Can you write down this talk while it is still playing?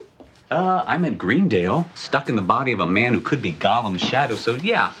I'm at Greendale, stuck in the body of a man who could be Gollum's shadow, so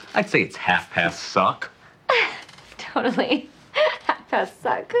yeah, I'd say it's half-past suck. Totally. Half-past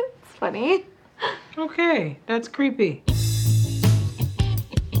suck. It's funny. Okay, that's creepy.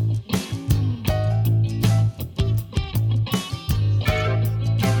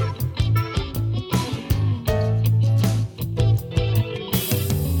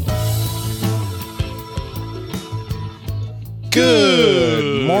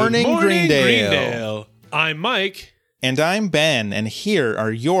 Good morning, Greendale. I'm Mike. And I'm Ben, and here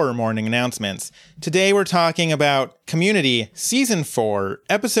are your morning announcements. Today we're talking about Community Season 4,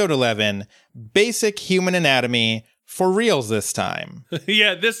 Episode 11, Basic Human Anatomy, for reals this time.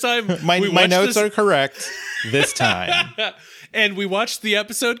 Yeah, this time my notes are correct this time. And we watched the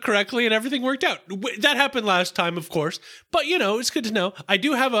episode correctly and everything worked out. That happened last time, of course. But, you know, it's good to know. I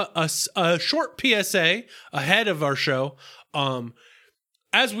do have a short PSA ahead of our show.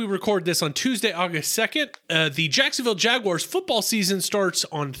 As we record this on Tuesday, August 2nd, the Jacksonville Jaguars football season starts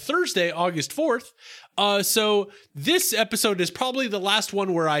on Thursday, August 4th. So this episode is probably the last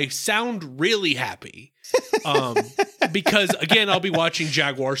one where I sound really happy. Because, again, I'll be watching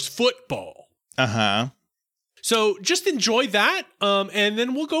Jaguars football. Uh-huh. So just enjoy that, and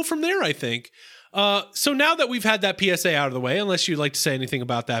then we'll go from there, I think. So now that we've had that PSA out of the way, unless you'd like to say anything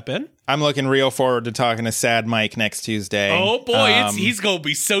about that, Ben? I'm looking real forward to talking to Sad Mike next Tuesday. Oh, boy, he's going to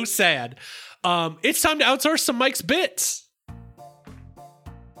be so sad. It's time to outsource some Mike's bits.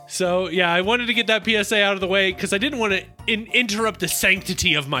 So, yeah, I wanted to get that PSA out of the way because I didn't want to interrupt the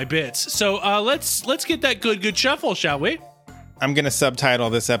sanctity of my bits. So let's get that good shuffle, shall we? I'm going to subtitle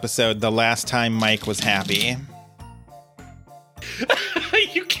this episode, The Last Time Mike Was Happy.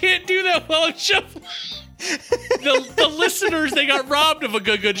 You can't do that while I'm shuffling. The listeners, they got robbed of a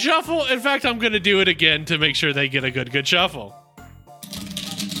good shuffle. In fact, I'm going to do it again to make sure they get a good shuffle.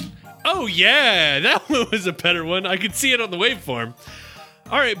 Oh, yeah, that one was a better one. I could see it on the waveform.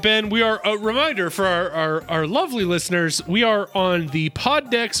 All right, Ben, we are a reminder for our lovely listeners. We are on the Pod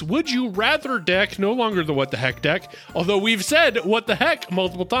Deck's Would You Rather deck, no longer the What the Heck deck, although we've said what the heck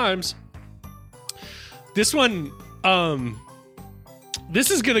multiple times. This one, this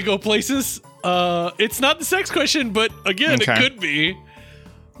is going to go places. It's not the sex question, but again, okay. It could be.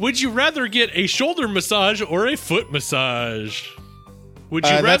 Would you rather get a shoulder massage or a foot massage? Would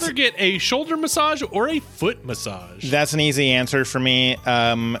you rather get a shoulder massage or a foot massage? That's an easy answer for me.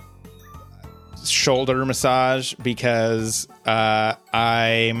 Shoulder massage, because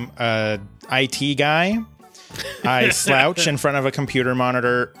I'm a IT guy. I slouch in front of a computer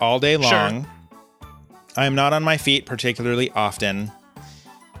monitor all day long. Sure. I'm not on my feet particularly often.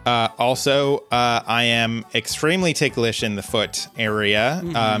 Also, I am extremely ticklish in the foot area,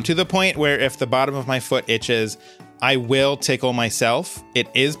 to the point where if the bottom of my foot itches, I will tickle myself. It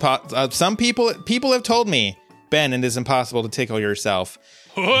is some people have told me, Ben, it is impossible to tickle yourself.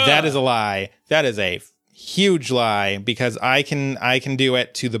 That is a lie. That is a huge lie, because I can do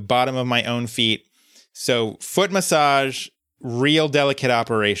it to the bottom of my own feet. So foot massage, real delicate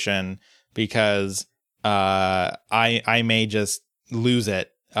operation, because I may just lose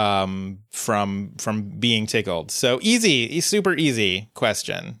it from being tickled. So easy, super easy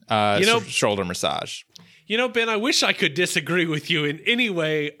question. Shoulder massage. You know, Ben, I wish I could disagree with you in any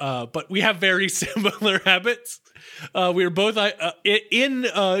way, but we have very similar habits. We were both in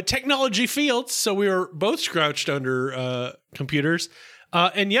technology fields, so we were both crouched under computers.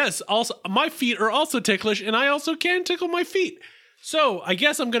 And yes, also my feet are also ticklish, and I also can tickle my feet. So I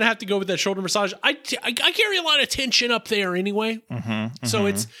guess I'm going to have to go with that shoulder massage. I carry a lot of tension up there anyway. So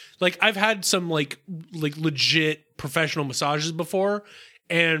it's like I've had some like legit professional massages before.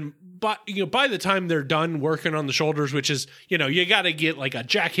 And by the time they're done working on the shoulders, which is, you got to get like a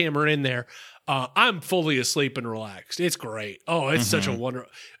jackhammer in there. I'm fully asleep and relaxed. It's great. Oh, it's such a wonder.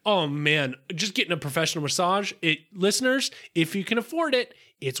 Oh man, just getting a professional massage. Listeners, if you can afford it,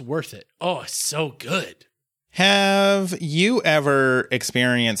 it's worth it. Oh, it's so good. Have you ever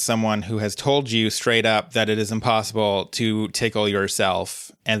experienced someone who has told you straight up that it is impossible to tickle yourself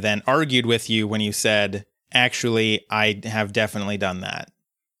and then argued with you when you said, actually, I have definitely done that?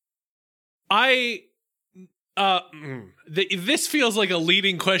 This feels like a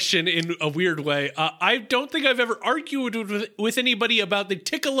leading question in a weird way. I don't think I've ever argued with anybody about the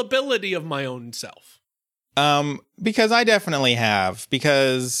tickleability of my own self. Because I definitely have,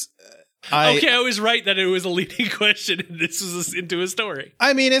 because I was right that it was a leading question and this was into a story.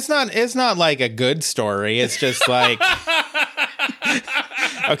 I mean, it's not like a good story. It's just like,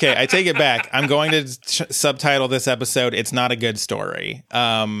 okay, I take it back. I'm going to subtitle this episode, It's Not a Good Story.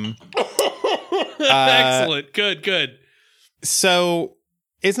 Excellent. Good. So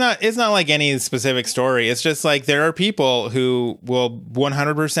It's not like any specific story. It's just like there are people who will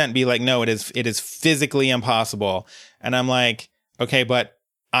 100% be like, no, it is physically impossible. And I'm like, okay, but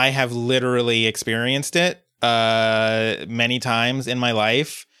I have literally experienced it many times in my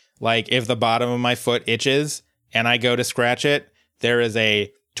life. Like if the bottom of my foot itches and I go to scratch it, there is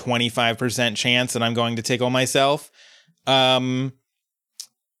a 25% chance that I'm going to tickle myself. The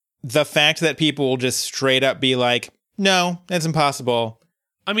fact that people will just straight up be like, no, it's impossible.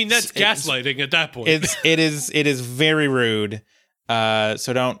 I mean, that's gaslighting at that point. It is very rude.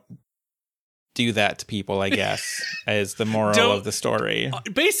 So don't do that to people, I guess, is the moral of the story.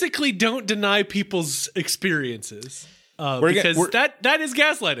 Basically, don't deny people's experiences. Because that is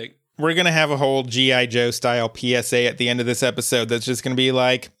gaslighting. We're going to have a whole G.I. Joe style PSA at the end of this episode that's just going to be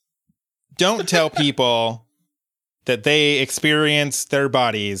like, don't tell people that they experience their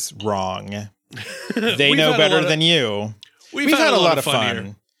bodies wrong. They know better than you. We've had a lot of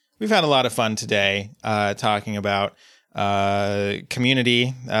fun. We've had a lot of fun today talking about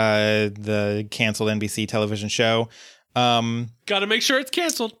Community, the canceled NBC television show. Got to make sure it's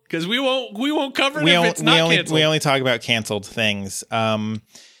canceled because we won't cover it if it's not canceled. We only talk about canceled things.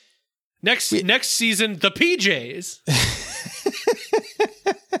 Next season, the PJs.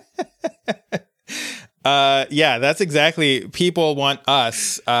 Yeah, that's exactly. People want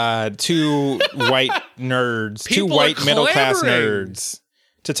us, two white nerds, two white middle class nerds,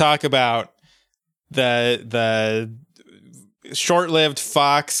 to talk about the short-lived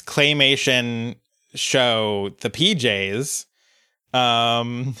Fox claymation show, the PJs.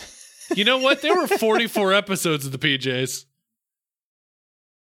 You know what? There were 44 episodes of the PJs.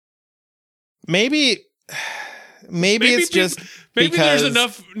 Maybe it's just because there's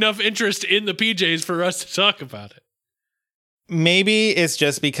enough interest in the PJs for us to talk about it. Maybe it's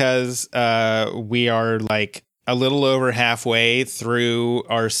just because we are like a little over halfway through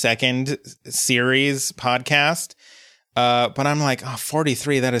our second series podcast. But I'm like,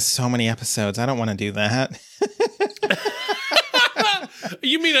 43, that is so many episodes. I don't want to do that.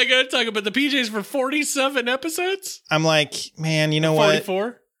 You mean I got to talk about the PJs for 47 episodes? I'm like, man, you know what?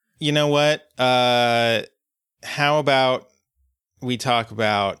 44? You know what? How about we talk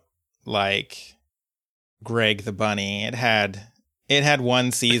about like Greg the Bunny? It had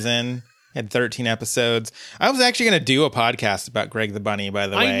one season, had 13 episodes. I was actually going to do a podcast about Greg the Bunny, by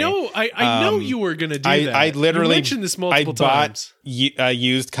the way. I know you were going to do that. I literally you mentioned this multiple times. A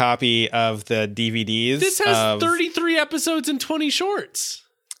used copy of the DVDs. This has 33 episodes and 20 shorts.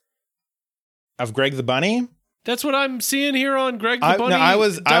 Of Greg the Bunny? That's what I'm seeing here on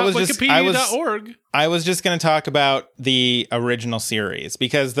GregTheBunny. Wikipedia.org. I was just going to talk about the original series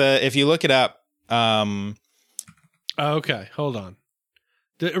because if you look it up. Okay, hold on.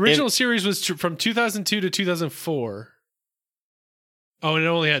 The original series was from 2002 to 2004. Oh, and it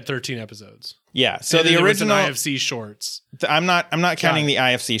only had 13 episodes. Yeah, so the original IFC shorts. I'm not counting the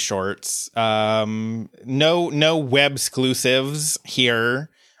IFC shorts. No web exclusives here.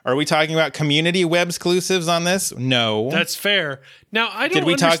 Are we talking about community web exclusives on this? No. That's fair. Now, I don't Did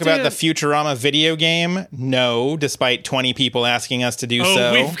we understand. talk about the Futurama video game? No, despite 20 people asking us to do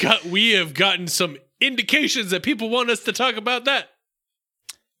so. We have gotten some indications that people want us to talk about that.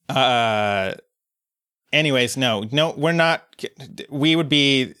 Anyways, no, we're not. We would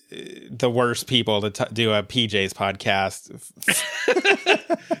be the worst people to do a PJs podcast.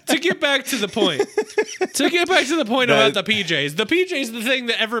 To get back to the point. About the PJs. The PJs, the thing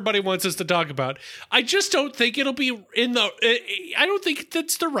that everybody wants us to talk about. I just don't think it'll be I don't think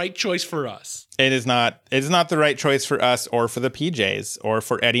that's the right choice for us. It is not. It's not the right choice for us or for the PJs or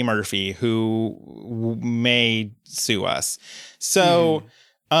for Eddie Murphy, who may sue us. So.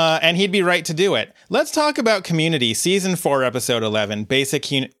 And he'd be right to do it. Let's talk about Community, Season 4, Episode 11, Basic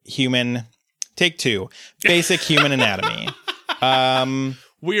Human... Take 2. Basic Human Anatomy.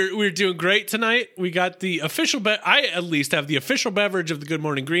 We're doing great tonight. We got the official... I at least have the official beverage of the Good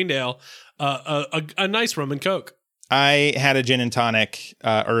Morning Greendale, a nice rum and Coke. I had a gin and tonic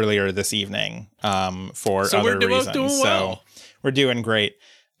earlier this evening for other reasons. Doing well. So we're doing great.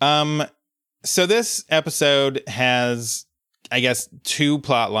 So this episode has... I guess 2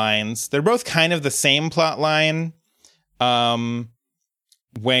 plot lines. They're both kind of the same plot line,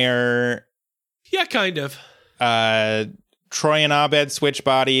 where kind of. Troy and Abed switch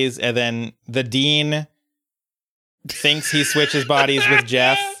bodies, and then the dean thinks he switches bodies with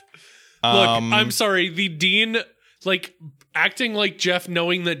Jeff. Look, I'm sorry, the dean, like, acting like Jeff,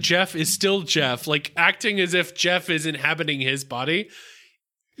 knowing that Jeff is still Jeff, like acting as if Jeff is inhabiting his body.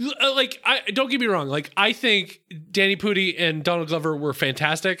 Like, don't get me wrong. Like, I think Danny Pudi and Donald Glover were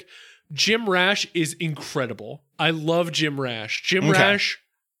fantastic. Jim Rash is incredible. I love Jim Rash. Jim Rash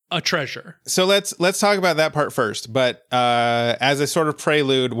a treasure. So let's talk about that part first. But as a sort of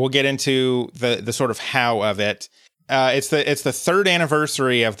prelude, we'll get into the sort of how of it. It's the third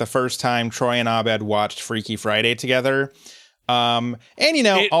anniversary of the first time Troy and Abed watched Freaky Friday together. And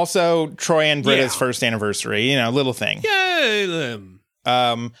also Troy and Britta's first anniversary, little thing. Yeah.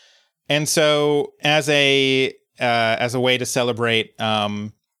 And so as a way to celebrate,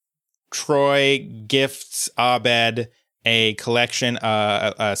 Troy gifts Abed a collection,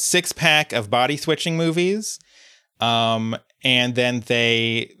 a 6-pack of body switching movies. And then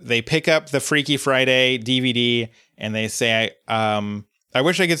they pick up the Freaky Friday DVD and they say, I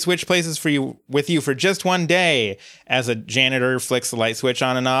wish I could switch places with you for just one day, as a janitor flicks the light switch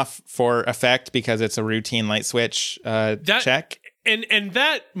on and off for effect because it's a routine light switch check. And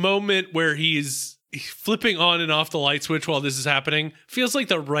that moment where he's flipping on and off the light switch while this is happening feels like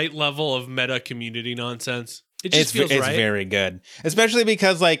the right level of meta community nonsense. It just feels right. It's very good, especially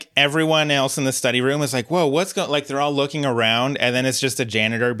because like everyone else in the study room is like, "Whoa, what's going?" Like they're all looking around, and then it's just a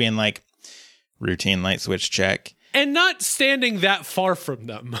janitor being like, "Routine light switch check." And not standing that far from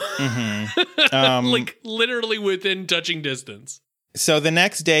them. Mm-hmm. Like literally within touching distance. So the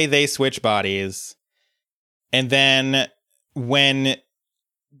next day they switch bodies. And then when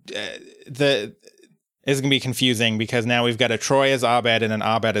it's going to be confusing because now we've got a Troy as Abed and an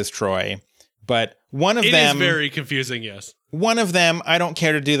Abed as Troy. But one of them... It is very confusing, yes. One of them, I don't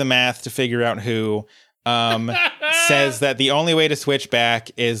care to do the math to figure out who... says that the only way to switch back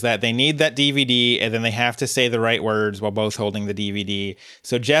is that they need that DVD and then they have to say the right words while both holding the DVD.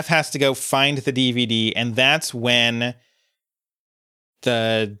 So Jeff has to go find the DVD, and that's when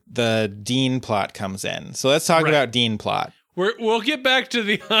the Dean plot comes in. So let's talk about Dean plot. We'll get back to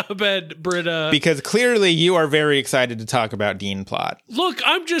the Abed Britta, because clearly you are very excited to talk about Dean plot. Look,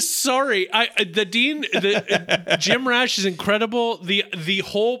 I'm just sorry. The Jim Rash is incredible. The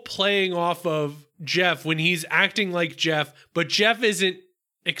whole playing off of Jeff when he's acting like Jeff, but Jeff isn't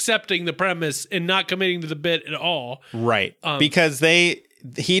accepting the premise and not committing to the bit at all. Right. Because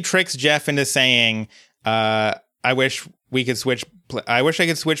he tricks Jeff into saying, I wish I could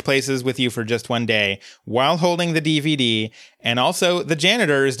switch places with you for just one day, while holding the DVD. And also the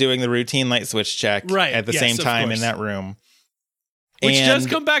janitor is doing the routine light switch check at the same time in that room. Which does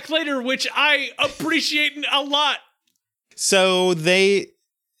come back later, which I appreciate a lot. So the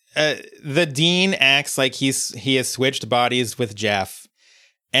Dean acts like he has switched bodies with Jeff.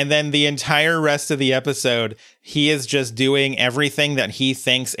 And then the entire rest of the episode, he is just doing everything that he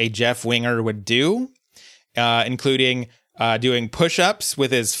thinks a Jeff Winger would do, including doing push-ups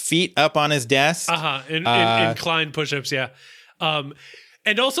with his feet up on his desk. Inclined push-ups, yeah.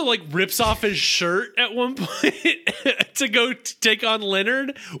 And also like rips off his shirt at one point to go take on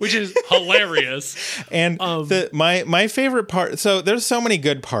Leonard, which is hilarious. And my favorite part, so there's so many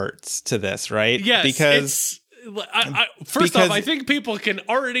good parts to this, right? Yes, because first off, I think people can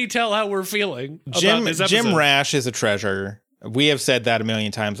already tell how we're feeling about this episode. Jim Rash is a treasure. We have said that a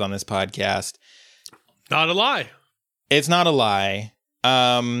million times on this podcast. Not a lie. It's not a lie.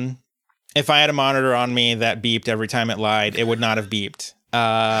 If I had a monitor on me that beeped every time it lied, it would not have beeped.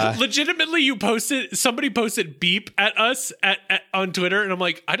 Legitimately, somebody posted beep at us on Twitter, and I'm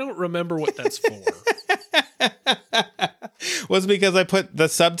like, I don't remember what that's for. Was because I put the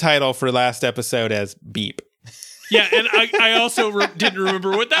subtitle for last episode as beep. Yeah, and I also didn't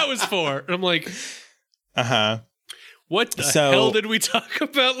remember what that was for. And I'm like, what the hell did we talk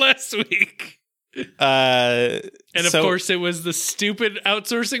about last week? And of course, it was the stupid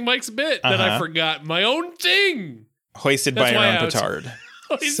outsourcing Mike's bit that I forgot. My own thing. Hoisted by your own petard.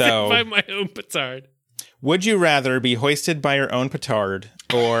 Hoisted by my own petard. Would you rather be hoisted by your own petard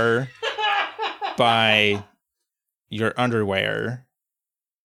or by your underwear?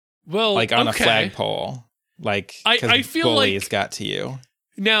 Well, like on a flagpole. Like, I feel bullies like got to you.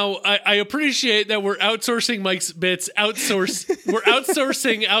 Now, I appreciate that we're outsourcing Mike's bits. We're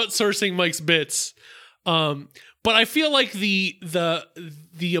outsourcing Mike's bits. But I feel like the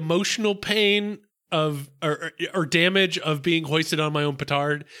emotional pain of or damage of being hoisted on my own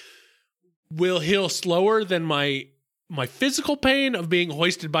petard will heal slower than my physical pain of being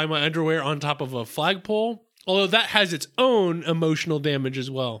hoisted by my underwear on top of a flagpole. Although that has its own emotional damage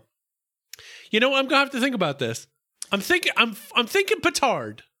as well. You know, I'm gonna have to think about this. I'm thinking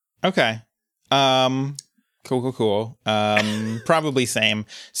petard. Okay. Cool. Probably same.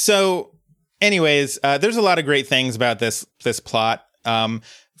 So anyways, there's a lot of great things about this plot.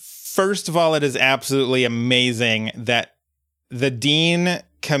 First of all, it is absolutely amazing that the Dean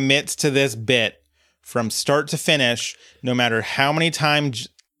commits to this bit from start to finish, no matter how many times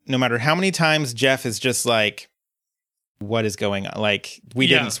Jeff is just like, what is going on? Like, we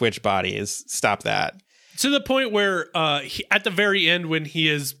didn't switch bodies. Stop that. To the point where at the very end, when he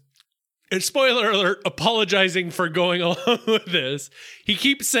is, spoiler alert, apologizing for going along with this, he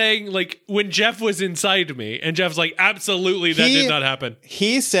keeps saying, like, when Jeff was inside me, and Jeff's like, absolutely, that did not happen.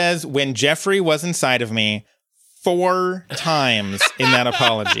 He says, when Jeffrey was inside of me, 4 times in that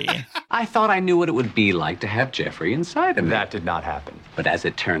apology. I thought I knew what it would be like to have Jeffrey inside of me. That did not happen. But as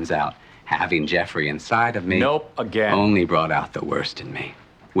it turns out, having Jeffrey inside of me Nope, again. only brought out the worst in me.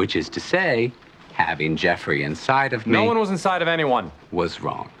 Which is to say, having Jeffrey inside of me No one was inside of anyone. was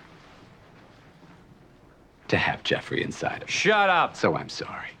wrong. To have Jeffrey inside of me. Shut up. So I'm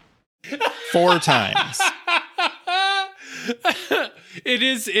sorry. 4 times. It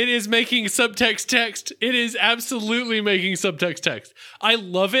is making subtext text. It is absolutely making subtext text. I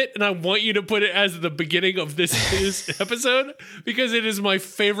love it, and I want you to put it as the beginning of this episode because it is my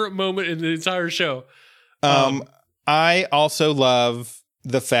favorite moment in the entire show. I also love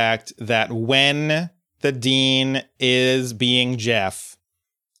the fact that when the dean is being Jeff,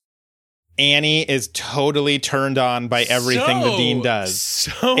 Annie is totally turned on by everything the dean does.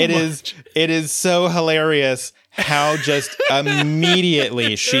 It is so hilarious how just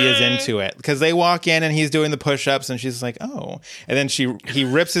immediately she is into it, because they walk in and he's doing the push-ups and she's like, oh, and then he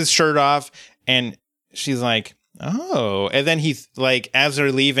rips his shirt off and she's like, oh, and then he, like, as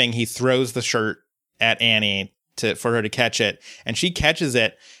they're leaving, he throws the shirt at Annie for her to catch it, and she catches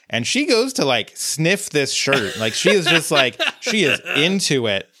it and she goes to, like, sniff this shirt, like she is just like, she is into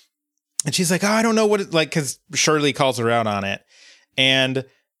it, and she's like, oh, I don't know what it, like, because Shirley calls her out on it, and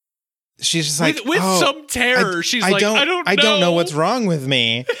she's just like, with some terror, she's like, I don't know what's wrong with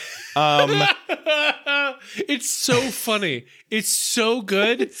me. It's so funny. It's so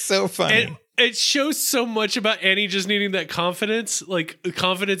good. It's so funny. And it shows so much about Annie just needing that confidence. Like,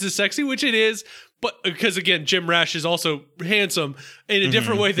 confidence is sexy, which it is. But because, again, Jim Rash is also handsome in a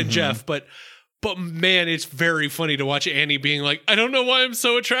different way than Jeff. But man, it's very funny to watch Annie being like, I don't know why I'm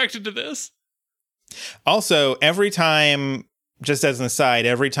so attracted to this. Also, every time, just as an aside,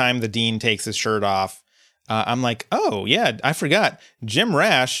 every time the dean takes his shirt off, I'm like, oh, yeah, I forgot. Jim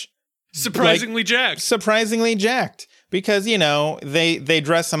Rash. Surprisingly jacked. Surprisingly jacked. Because, you know, they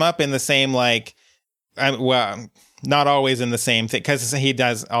dress him up in the same, like, well, not always in the same thing, because he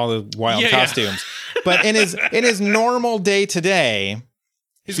does all the wild costumes. But in his normal day-to-day,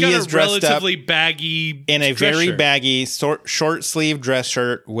 he is dressed relatively baggy in a very shirt. baggy short sleeve dress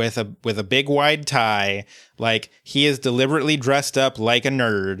shirt with a big wide tie. Like, he is deliberately dressed up like a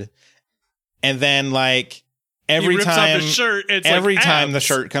nerd. And then, like, every time the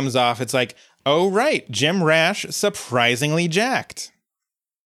shirt comes off, it's like, oh right, Jim Rash surprisingly jacked.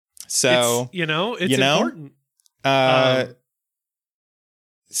 So it's important.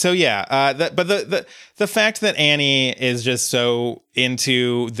 So yeah, but the fact that Annie is just so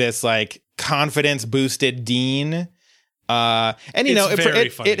into this, like, confidence boosted dean, and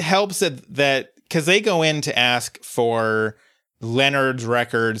it helps that because they go in to ask for Leonard's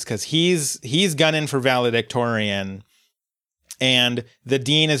records because he's gunning for valedictorian, and the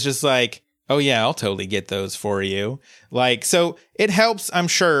dean is just like, oh yeah, I'll totally get those for you. Like, so it helps, I'm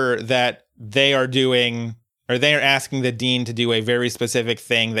sure, that they are asking the dean to do a very specific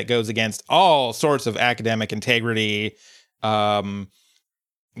thing that goes against all sorts of academic integrity, rules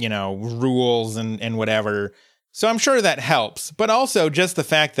and whatever. So I'm sure that helps. But also just the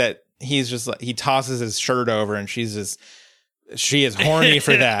fact that he's just like, he tosses his shirt over and she is horny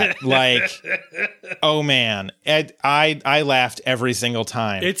for that. Like, oh man, I laughed every single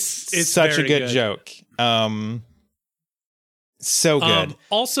time. It's such a good joke. So good.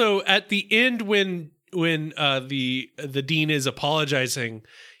 Also, at the end, when the dean is apologizing,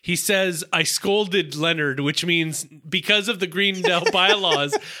 he says, I scolded Leonard, which means because of the Greendale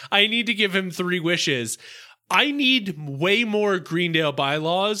bylaws, I need to give him 3 wishes. I need way more Greendale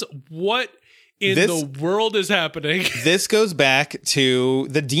bylaws. What in the world is happening? This goes back to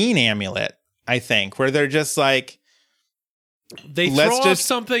the Dean amulet, I think, where they're just like, they throw off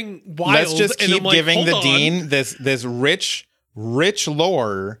something wild. Let's just keep giving the on. Dean this rich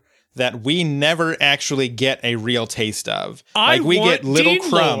lore that we never actually get a real taste of. We get little Dean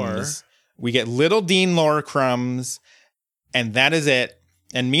crumbs. Lore. We get little Dean lore crumbs, and that is it.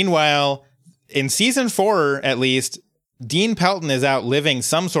 And meanwhile, in season 4, at least, Dean Pelton is out living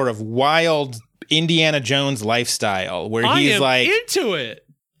some sort of wild Indiana Jones lifestyle where he's like into it,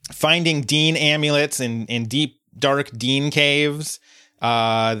 finding Dean amulets in deep, dark Dean caves.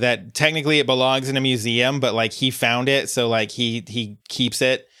 That technically it belongs in a museum, but like he found it, so like he keeps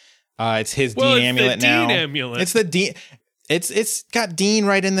it. It's his Dean amulet now. Dean amulet. It's the Dean. It's got Dean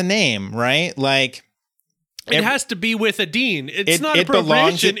right in the name, right? Like, It has to be with a dean. It's not it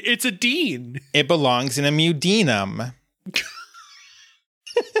appropriation. It's a dean. It belongs in a mudenum.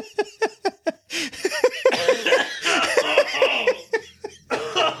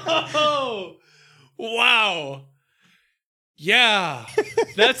 Oh, wow. Yeah,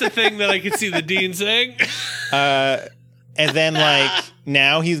 that's a thing that I could see the dean saying. And then, like,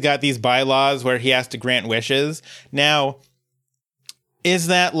 now he's got these bylaws where he has to grant wishes. Now, is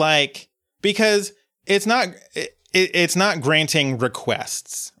that like, because it's not granting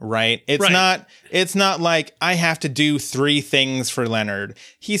requests, right? It's not like I have to do 3 things for Leonard.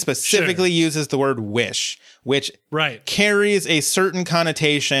 He specifically uses the word wish, which carries a certain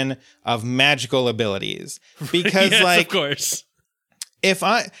connotation of magical abilities. Because yes, like, of course. If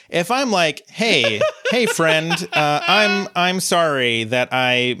I'm like, hey friend, I'm sorry that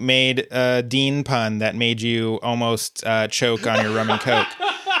I made a Dean pun that made you almost choke on your rum and coke.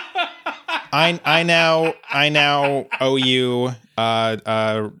 I now owe you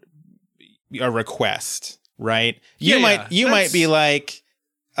a request, right? You might be like,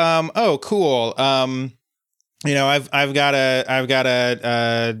 oh cool. I've got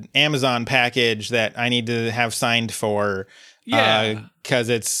a Amazon package that I need to have signed for. Because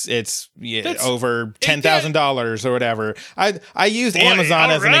it's over $10,000 or whatever. I used Amazon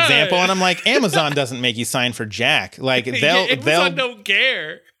as an example, and I'm like, Amazon doesn't make you sign for jack. Like Amazon don't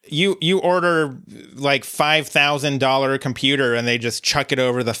care. You order like $5,000 computer, and they just chuck it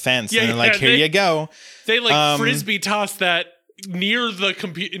over the fence, and they're like, here you go. They like frisbee toss that near the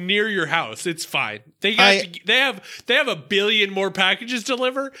near your house. It's fine. They have a billion more packages to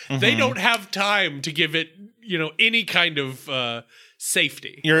deliver. Mm-hmm. They don't have time to give it any kind of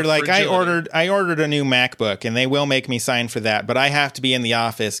safety. You're like, fragility. I ordered a new MacBook, and they will make me sign for that, but I have to be in the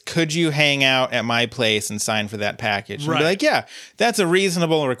office. Could you hang out at my place and sign for that package? And be like, yeah, that's a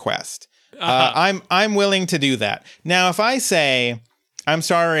reasonable request. I'm willing to do that. Now, if I say, I'm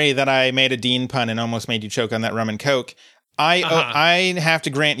sorry that I made a Dean pun and almost made you choke on that rum and coke, I have to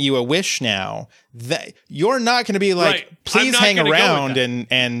grant you a wish now. That you're not going to be like, please hang around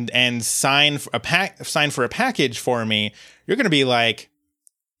and sign for a package for me. You're going to be like,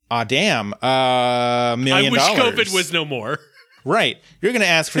 aw, damn, $1 million. I wish COVID was no more. Right. You're going to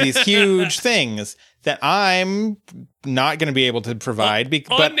ask for these huge things that I'm not going to be able to provide.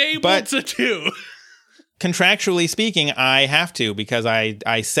 Unable to do. Contractually speaking, I have to, because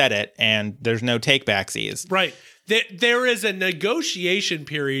I said it, and there's no take-backsies. Right. There is a negotiation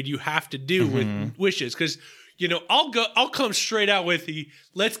period you have to do with wishes, because I'll come straight out with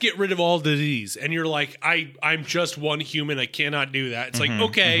let's get rid of all disease, and you're like, I'm just one human, I cannot do that. It's like,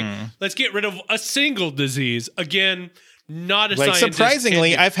 okay, let's get rid of a single disease. Again, not a like scientist.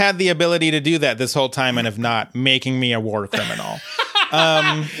 Surprisingly, I've had the ability to do that this whole time and have not, making me a war criminal.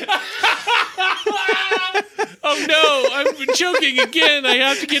 Oh no, I'm choking again. I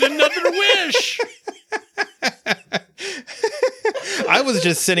have to get another wish. I was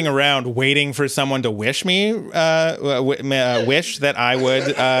just sitting around waiting for someone to wish me, wish that I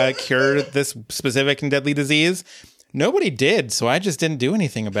would cure this specific and deadly disease. Nobody did, so I just didn't do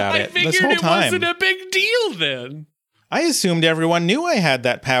anything about it this whole time. I figured it wasn't a big deal then. I assumed everyone knew I had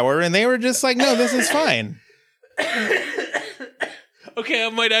that power, and they were just like, no, this is fine. Okay, I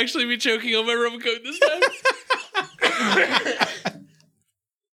might actually be choking on my rum and coke this time.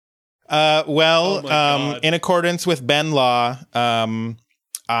 In accordance with Ben Law,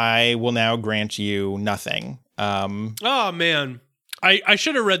 I will now grant you nothing. Oh man, I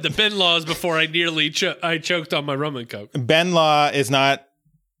should have read the Ben laws before I nearly I choked on my rum and coke. Ben Law is not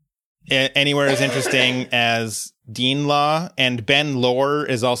anywhere as interesting as Dean Law, and Ben Lore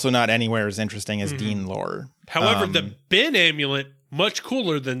is also not anywhere as interesting as Dean Lore. However, the Ben amulet much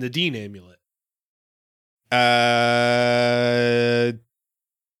cooler than the Dean amulet.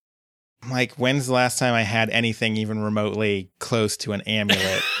 Like, when's the last time I had anything even remotely close to an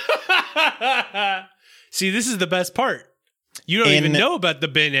amulet? See, this is the best part. You don't even know about the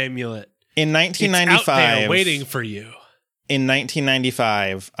Ben amulet. In 1995, it's out there waiting for you. In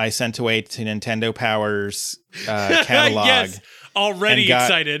 1995, I sent away to Nintendo Power's catalog. Yes, already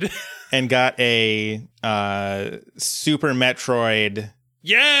excited. And got a Super Metroid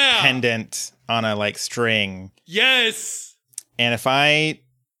pendant on a string. Yes. And if I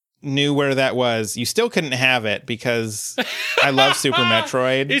knew where that was, you still couldn't have it, because I love Super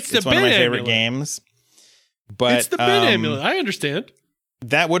Metroid. It's one of my favorite games. But it's the Ben amulet. I understand.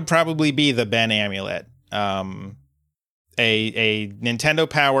 That would probably be the Ben amulet. A Nintendo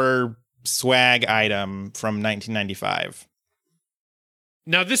Power swag item from 1995.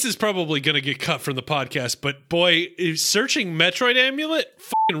 Now, this is probably going to get cut from the podcast, but boy, searching Metroid amulet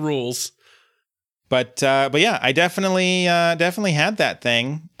fucking rules. But yeah, I definitely had that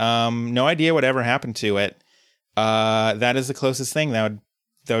thing. No idea what ever happened to it. That is the closest thing that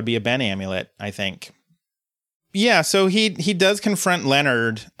would be a Ben amulet, I think. Yeah, so he does confront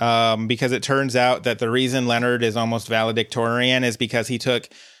Leonard because it turns out that the reason Leonard is almost valedictorian is because he took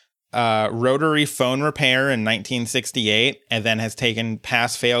rotary phone repair in 1968 and then has taken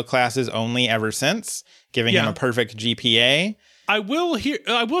pass-fail classes only ever since, giving him a perfect GPA. I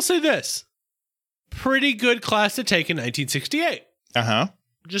will say this. Pretty good class to take in 1968. Uh-huh.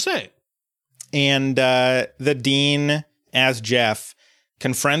 Just saying. And the dean, as Jeff,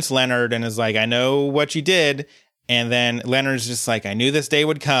 confronts Leonard and is like, I know what you did. And then Leonard's just like, I knew this day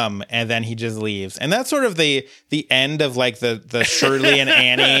would come. And then he just leaves. And that's sort of the end of like the Shirley and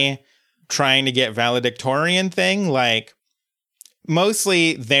Annie trying to get valedictorian thing. Like,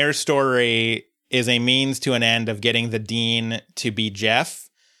 mostly their story is a means to an end of getting the dean to be Jeff,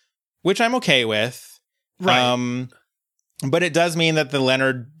 which I'm okay with. Right. But it does mean that the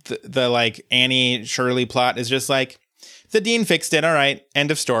Leonard, the like Annie Shirley plot is just like, the dean fixed it. All right.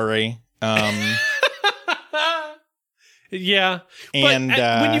 End of story. Yeah. And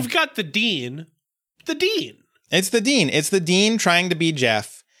but when you've got the dean. It's the dean. It's the dean trying to be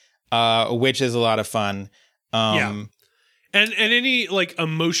Jeff, which is a lot of fun. Yeah. And any like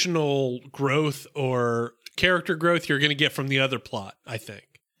emotional growth or character growth you're going to get from the other plot, I think.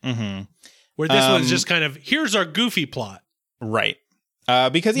 Mm-hmm. Where this one's just kind of, here's our goofy plot. Right.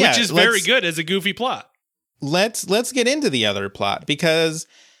 Because which is very good as a goofy plot. Let's get into the other plot, because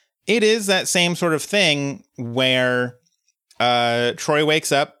it is that same sort of thing where Troy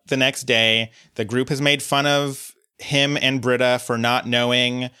wakes up the next day. The group has made fun of him and Britta for not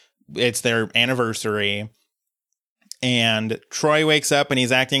knowing it's their anniversary. And Troy wakes up and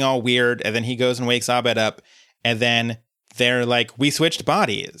he's acting all weird. And then he goes and wakes Abed up. And then they're like, we switched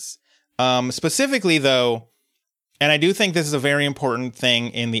bodies. Specifically, though, and I do think this is a very important thing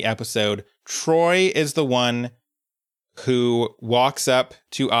in the episode, Troy is the one who walks up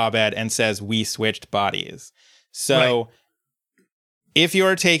to Abed and says, we switched bodies. So if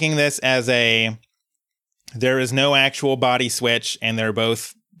you're taking this as there is no actual body switch and they're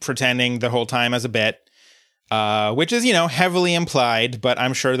both pretending the whole time as a bit, which is, heavily implied, but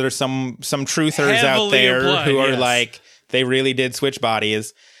I'm sure there's some truthers out there who are like, they really did switch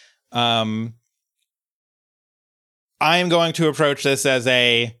bodies. I am going to approach this as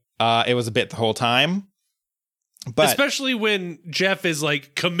it was a bit the whole time. But especially when Jeff is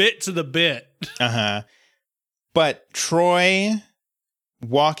like, commit to the bit. Uh-huh. But Troy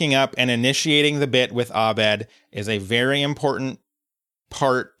walking up and initiating the bit with Abed is a very important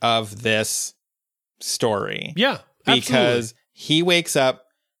part of this story. Yeah, absolutely. Because he wakes up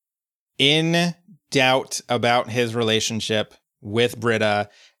in doubt about his relationship with Britta,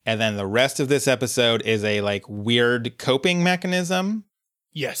 and then the rest of this episode is a like weird coping mechanism.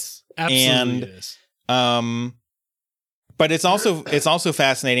 Yes, absolutely. And, but it's also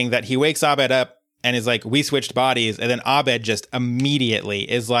fascinating that he wakes Abed up and is like, we switched bodies. And then Abed just immediately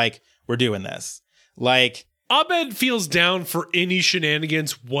is like, we're doing this. Like, Abed feels down for any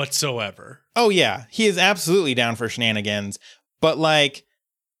shenanigans whatsoever. Oh yeah, he is absolutely down for shenanigans. But like,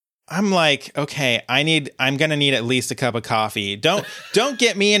 I'm like, okay, I'm going to need at least a cup of coffee. Don't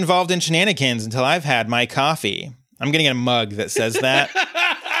get me involved in shenanigans until I've had my coffee. I'm going to get a mug that says that.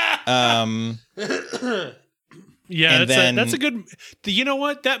 Yeah, that's a good. You know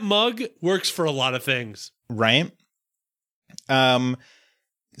what? That mug works for a lot of things, right?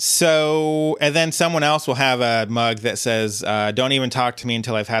 So, and then someone else will have a mug that says, "Don't even talk to me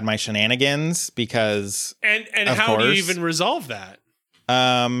until I've had my shenanigans," because and how do you even resolve that?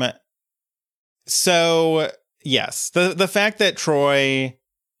 So yes, the fact that Troy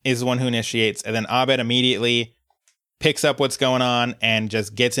is the one who initiates, and then Abed immediately picks up what's going on and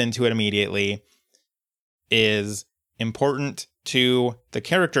just gets into it immediately is important to the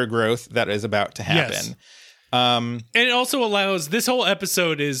character growth that is about to happen. Yes. And it also allows, this whole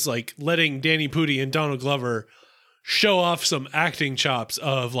episode is like letting Danny Pudi and Donald Glover show off some acting chops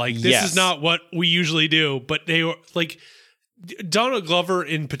of like, this is not what we usually do, but they were like, Donald Glover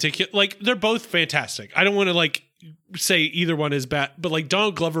in particular, like they're both fantastic. I don't want to like say either one is bad, but like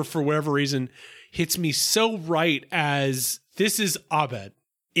Donald Glover for whatever reason hits me so right as this is Abed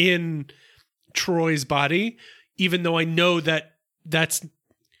in Troy's body, even though I know that that's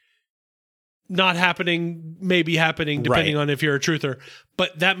not happening, maybe happening depending on if you're a truther,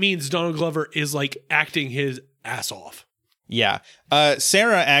 but that means Donald Glover is like acting his ass off. Yeah.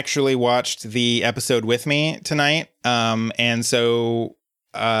 Sarah actually watched the episode with me tonight. And so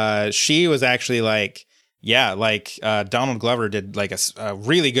she was actually like yeah, like Donald Glover did like a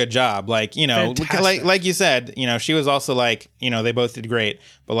really good job. Like, you know, Fantastic. like you said, you know, she was also like, you know, they both did great,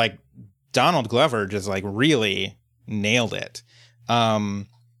 but like Donald Glover just like really nailed it. I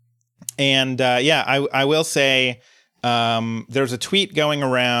will say there's a tweet going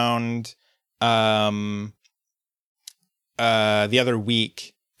around the other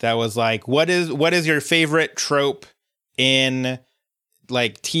week that was like, what is your favorite trope in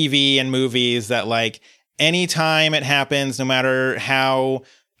like TV and movies that like anytime it happens, no matter how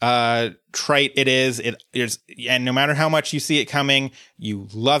trite it is, and no matter how much you see it coming, you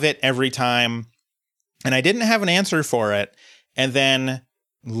love it every time. And I didn't have an answer for it. And then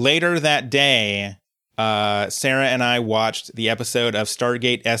later that day, Sarah and I watched the episode of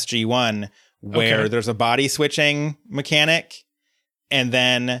Stargate SG-1 where there's a body switching mechanic. And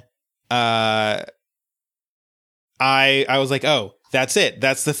then I was like, oh, that's it.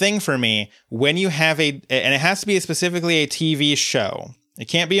 That's the thing for me. When you have and it has to be specifically a TV show. It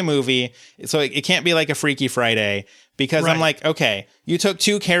can't be a movie. So it can't be like a Freaky Friday, because I'm like, okay, you took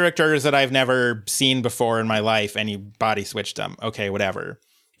two characters that I've never seen before in my life and you body switched them. Okay, whatever.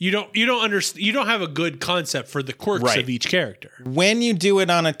 You don't understand. You don't have a good concept for the quirks of each character. When you do it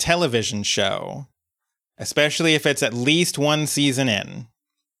on a television show, especially if it's at least one season in,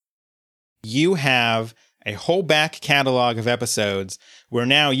 you have a whole back catalog of episodes where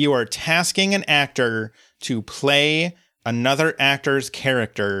now you are tasking an actor to play another actor's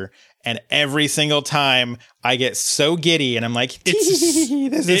character. And every single time I get so giddy and I'm like, this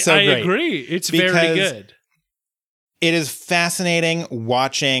is so great. I agree. It's very good. It is fascinating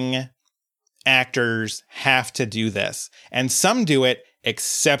watching actors have to do this. And some do it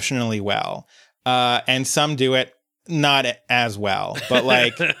exceptionally well. And some do it not as well. But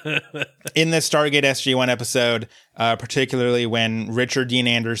like in the Stargate SG-1 episode, particularly when Richard Dean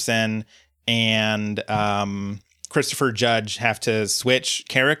Anderson and Christopher Judge have to switch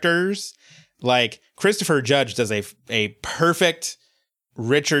characters, like Christopher Judge does a perfect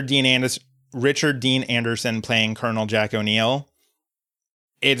Richard Dean Anderson playing Colonel Jack O'Neill.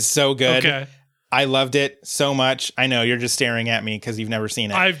 It's so good. Okay. I loved it so much. I know you're just staring at me because you've never seen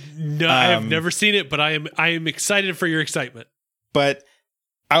it. I have never seen it, but I am excited for your excitement. But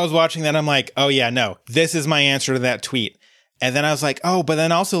I was watching that. I'm like, oh yeah, no, this is my answer to that tweet. And then I was like, oh, but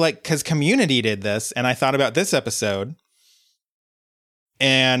then also like, because Community did this, and I thought about this episode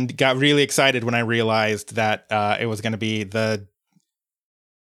and got really excited when I realized that it was going to be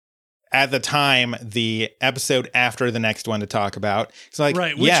at the time, the episode after the next one to talk about. So like,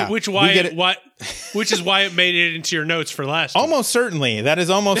 right, which is why it made it into your notes for last week. Almost certainly. That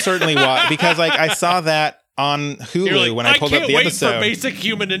is almost certainly why, because like I saw that on Hulu like, when I pulled up the episode. For Basic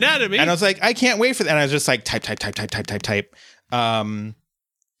Human Anatomy. And I was like, I can't wait for that. And I was just like, type. I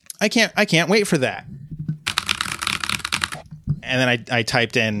can't wait for that. And then I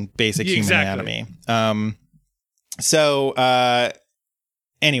typed in Basic Human Anatomy.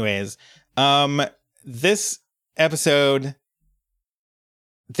 Anyways, this episode,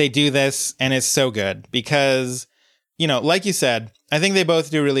 they do this and it's so good because, you know, like you said, I think they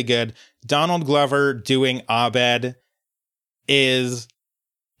both do really good. Donald Glover doing Abed is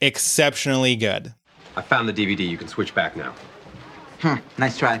exceptionally good. I found the DVD. You can switch back now.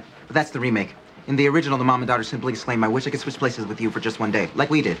 Nice try. But that's the remake. In the original, the mom and daughter simply exclaim, I wish I could switch places with you for just one day, like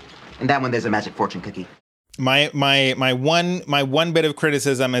we did. In that one, there's a magic fortune cookie. My one bit of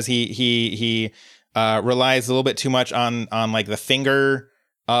criticism is he relies a little bit too much on like the finger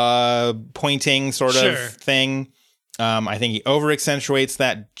pointing sort of thing. I think he over accentuates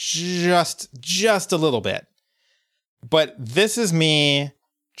that just a little bit. But this is me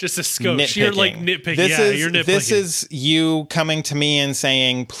just a skosh. Nitpicking. You're like nitpicking. You're nitpicking. This is you coming to me and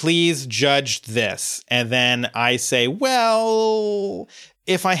saying, please judge this. And then I say, well,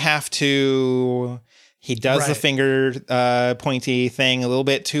 if I have to. He does the finger pointy thing a little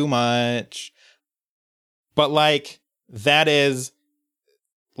bit too much. But like that is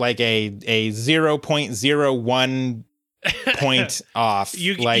like a 0.01 point off.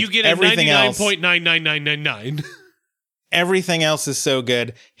 You get a 99.99999. Everything else is so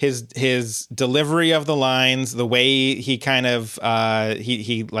good. His delivery of the lines, the way he kind of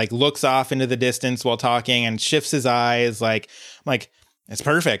he like looks off into the distance while talking and shifts his eyes, like it's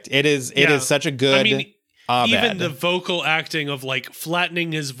perfect. It is such a good. I mean, Abed. Even the vocal acting of like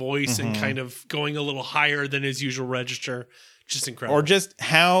flattening his voice and kind of going a little higher than his usual register, just incredible. Or just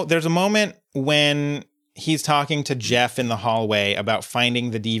how there's a moment when he's talking to Jeff in the hallway about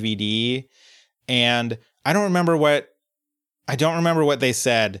finding the DVD, and I don't remember what they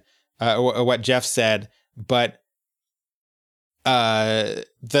said, or what Jeff said, but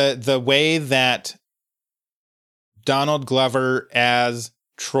the way that Donald Glover as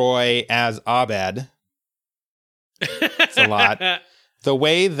Troy as Abed. It's a lot. The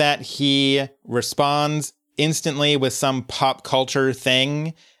way that he responds instantly with some pop culture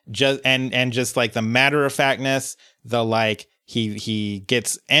thing, just like the matter of factness, the like he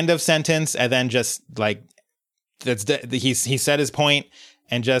gets end of sentence and then just like he said his point,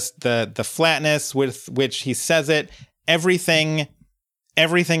 and just the flatness with which he says it, everything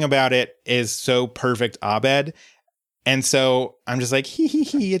about it is so perfect Abed. And so I'm just like,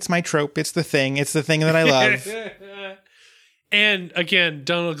 it's my trope. It's the thing that I love. And again,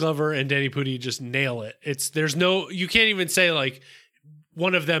 Donald Glover and Danny Pudi just nail it. You can't even say like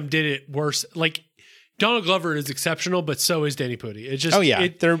one of them did it worse. Like Donald Glover is exceptional, but so is Danny Pudi. It just,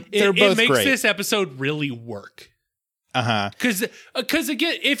 they're both it makes great. this episode really work. Because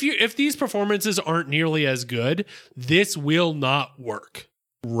again, if these performances aren't nearly as good, this will not work.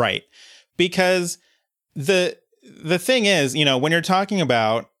 Right. Because the thing is, when you're talking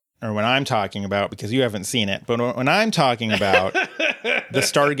about, or when I'm talking about, because you haven't seen it, but when I'm talking about the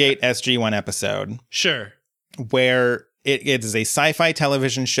Stargate SG-1 episode, sure, where it is a sci-fi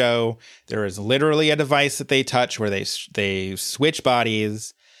television show, there is literally a device that they touch where they switch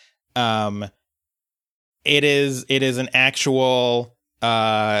bodies. It is an actual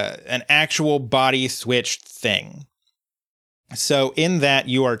body switched thing. So in that,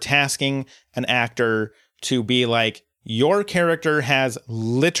 you are tasking an actor to be like, your character has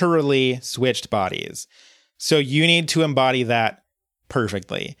literally switched bodies. So you need to embody that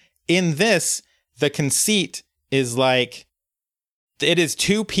perfectly. In this, the conceit is like, it is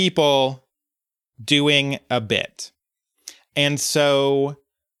two people doing a bit. And so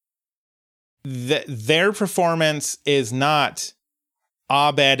their performance is not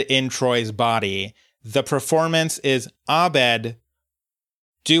Abed in Troy's body. The performance is Abed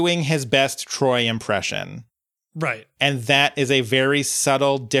doing his best Troy impression. Right. And that is a very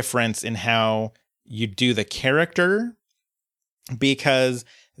subtle difference in how you do the character, because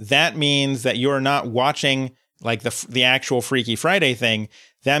that means that you're not watching like the actual Freaky Friday thing.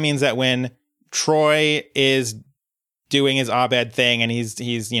 That means that when Troy is doing his Abed thing and he's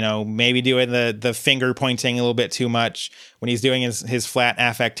maybe doing the finger pointing a little bit too much, when he's doing his flat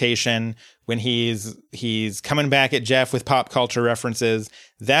affectation, when he's coming back at Jeff with pop culture references,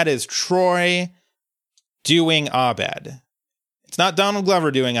 that is Troy doing Abed. It's not Donald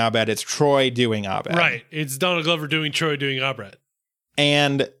Glover doing Abed, it's Troy doing Abed. Right. It's Donald Glover doing Troy doing Abed.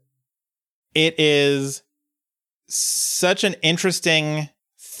 And it is such an interesting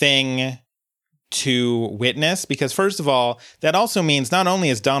thing to witness, because first of all, that also means not only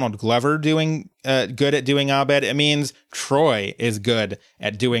is Donald Glover doing good at doing Abed, it means Troy is good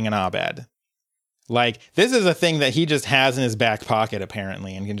at doing an Abed. Like, this is a thing that he just has in his back pocket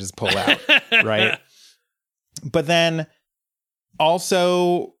apparently and can just pull out, right? But then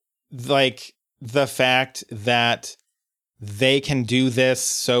also, like, the fact that they can do this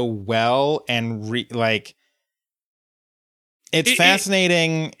so well and it's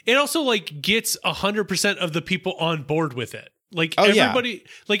fascinating. It also like gets 100% of the people on board with it. Like everybody,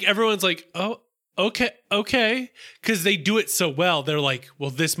 like everyone's like, oh, okay. Cause they do it so well. They're like,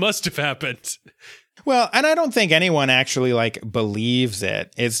 well, this must have happened. Well, and I don't think anyone actually like believes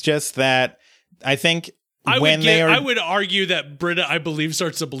it. It's just that I think I would argue that Britta, I believe,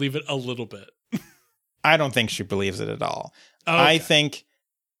 starts to believe it a little bit. I don't think she believes it at all. Oh, okay.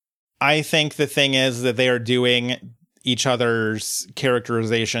 I think the thing is that they are doing each other's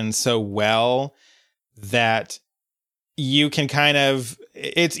characterization so well that you can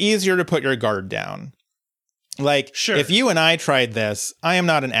it's easier to put your guard down. Like, sure, if you and I tried this, I am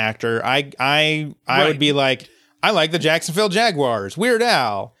not an actor. I would be like, I like the Jacksonville Jaguars, Weird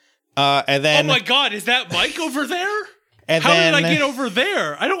Al. And then, oh my God, is that Mike over there? And how did I get over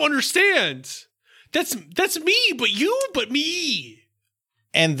there? I don't understand. That's me, but me.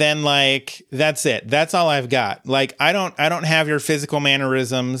 And then like, that's it. That's all I've got. Like, I don't have your physical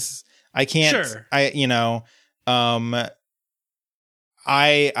mannerisms. I can't, sure. I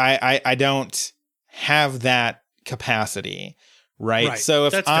don't have that capacity. Right. So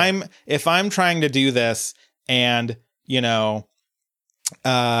if I'm trying to do this and,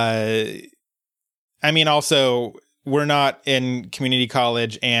 also, we're not in community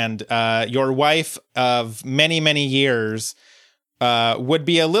college, and your wife of many, many years would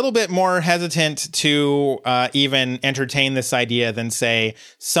be a little bit more hesitant to even entertain this idea than, say,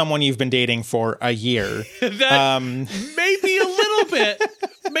 someone you've been dating for a year. That maybe a little bit,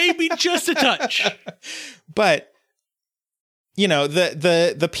 maybe just a touch. But,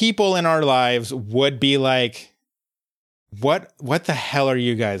 the people in our lives would be like, what the hell are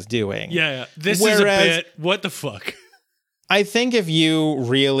you guys doing? Yeah. This is a bit, what the fuck? I think if you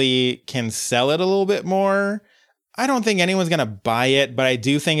really can sell it a little bit more, I don't think anyone's going to buy it, but I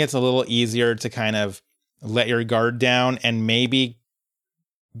do think it's a little easier to kind of let your guard down and maybe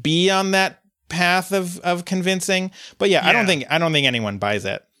be on that path of convincing. But yeah, I don't think anyone buys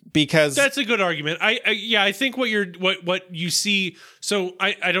it, because that's a good argument. I think what you see. So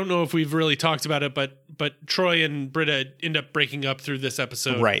I don't know if we've really talked about it, but Troy and Britta end up breaking up through this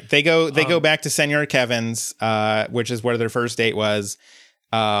episode. Right. They go back to Senor Kevin's, which is where their first date was.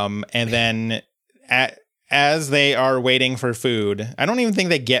 And then as they are waiting for food, I don't even think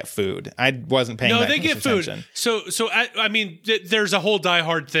they get food. I wasn't paying that much attention. No, they get food. So I mean, there's a whole Die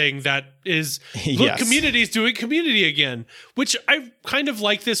Hard thing that is, look, yes. Community's doing Community again, which I kind of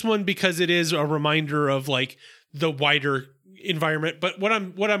like this one because it is a reminder of like the wider environment. But what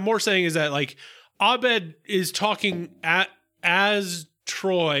I'm more saying is that like Abed is talking as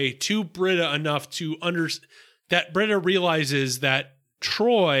Troy to Britta enough to that Britta realizes that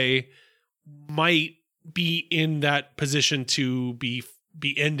Troy might be in that position to be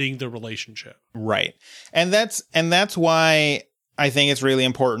ending the relationship. Right. And that's why I think it's really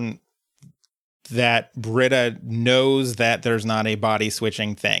important that Britta knows that there's not a body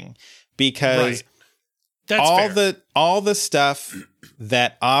switching thing, because all the stuff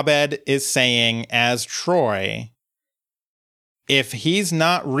that Abed is saying as Troy, if he's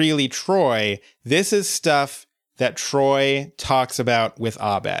not really Troy, this is stuff that Troy talks about with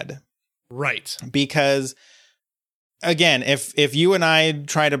Abed. Right. Because again, if you and I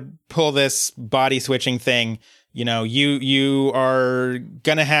try to pull this body switching thing, you know, you are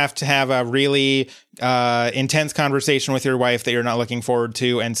going to have a really intense conversation with your wife that you're not looking forward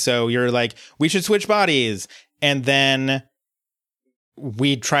to. And so you're like, we should switch bodies. And then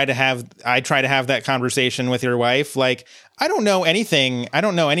I try to have that conversation with your wife. Like, I don't know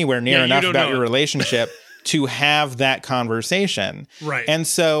anywhere near enough about your relationship to have that conversation. Right. And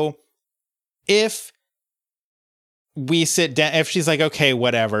so if we sit down, if she's like, okay,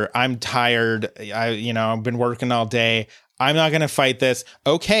 whatever, I'm tired. I've been working all day. I'm not going to fight this.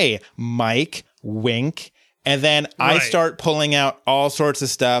 Okay, Mike, wink. And then I start pulling out all sorts of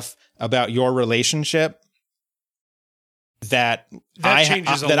stuff about your relationship that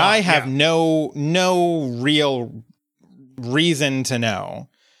I have no real reason to know.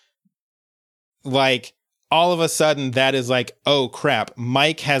 Like, all of a sudden that is like, oh crap,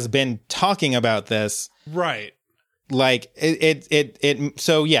 Mike has been talking about this. Right. Like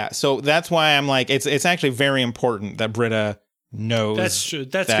so that's why I'm like, it's actually very important that Britta knows. That's true.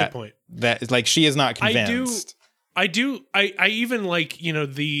 That's a good point. That like, she is not convinced. I even like, you know,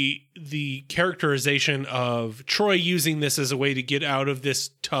 the characterization of Troy using this as a way to get out of this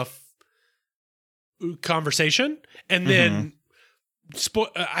tough conversation. And then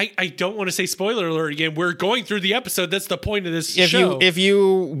I don't want to say spoiler alert again. We're going through the episode. That's the point of this show. If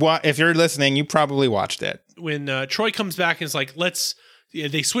you're listening, you probably watched it. When Troy comes back and is like,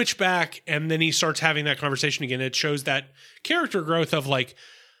 they switch back, and then he starts having that conversation again. It shows that character growth of like,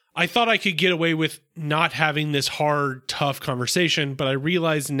 I thought I could get away with not having this hard, tough conversation, but I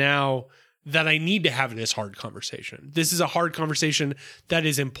realize now that I need to have this hard conversation. This is a hard conversation that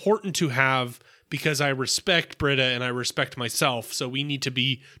is important to have because I respect Britta and I respect myself. So we need to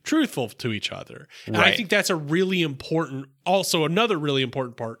be truthful to each other. And I think that's a really important, also another really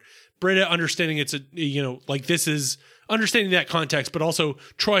important part. Britta understanding this is understanding that context, but also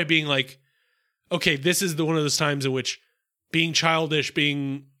Troy being like, okay, this is one of those times in which being childish,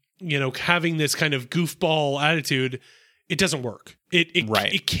 being, having this kind of goofball attitude, it doesn't work.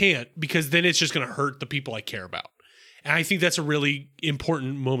 It can't, because then it's just going to hurt the people I care about. And I think that's a really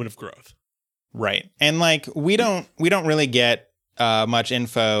important moment of growth. Right. And like, we don't really get much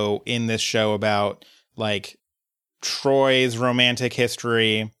info in this show about like Troy's romantic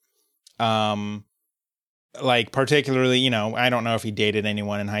history. Like particularly, I don't know if he dated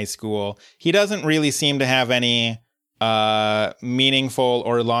anyone in high school. He doesn't really seem to have any meaningful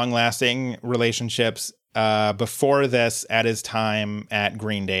or long-lasting relationships before this at his time at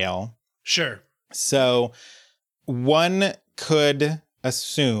Greendale. Sure. So one could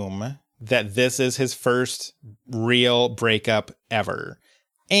assume that this is his first real breakup ever.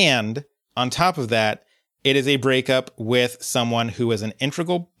 And on top of that, it is a breakup with someone who is an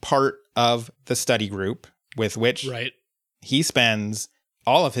integral part of the study group with which he spends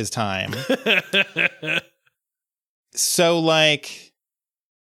all of his time. So like,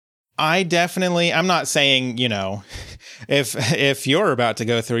 I'm not saying, if you're about to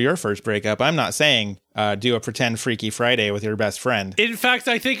go through your first breakup, I'm not saying do a pretend Freaky Friday with your best friend. In fact,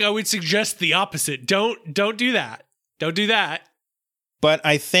 I think I would suggest the opposite. Don't do that. Don't do that. But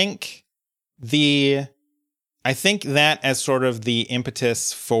I think that as sort of the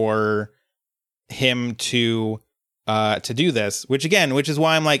impetus for him to do this, which is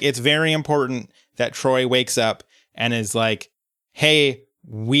why I'm like, it's very important that Troy wakes up and is like, hey,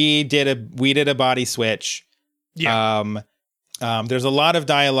 we did a body switch. Yeah. There's a lot of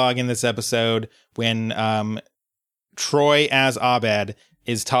dialogue in this episode when Troy as Abed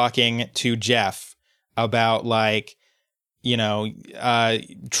is talking to Jeff about like, you know,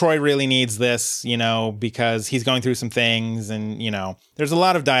 Troy really needs this, you know, because he's going through some things, and, you know, there's a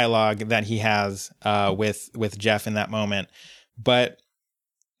lot of dialogue that he has with Jeff in that moment. But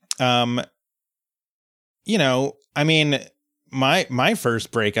you know, I mean, my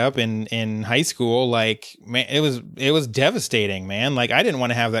first breakup in high school, like, man, it was devastating, man. Like, I didn't want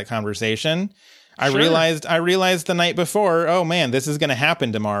to have that conversation. I realized the night before, oh man, this is going to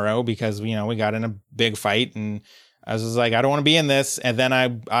happen tomorrow, because, you know, we got in a big fight, and I was just like, I don't want to be in this. And then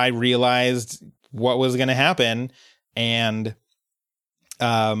I realized what was going to happen. And,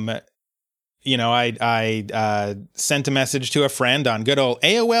 you know, I sent a message to a friend on good old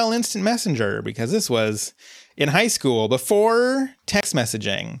AOL Instant Messenger, because this was in high school before text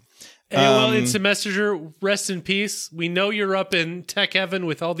messaging. AOL Instant Messenger, rest in peace. We know you're up in tech heaven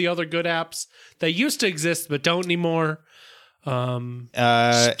with all the other good apps that used to exist but don't anymore. Throwing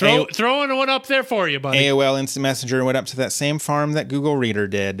one up there for you, buddy. AOL Instant Messenger went up to that same farm that Google Reader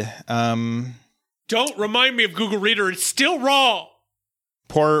did. Don't remind me of Google Reader. It's still raw.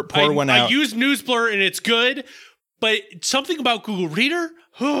 Pour one out. I use NewsBlur and it's good, but something about Google Reader?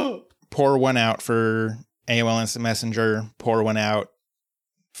 Pour one out for AOL Instant Messenger. Pour one out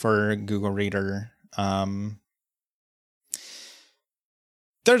for Google Reader.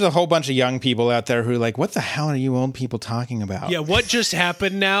 There's a whole bunch of young people out there who are like, what the hell are you old people talking about? Yeah, what just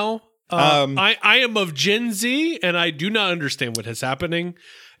happened now? I am of Gen Z, and I do not understand what is happening.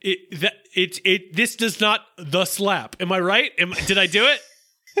 This does not the slap. Am I right? Did I do it?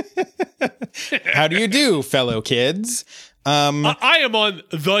 How do you do, fellow kids? I am on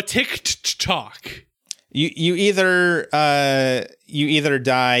the TikTok. You either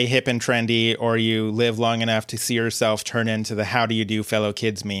die hip and trendy, or you live long enough to see yourself turn into the "How do you do, fellow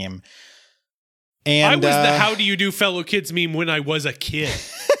kids" meme. And I was the "How do you do, fellow kids" meme when I was a kid.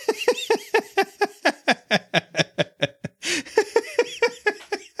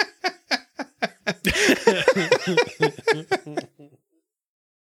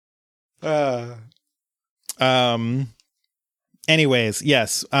 Anyways,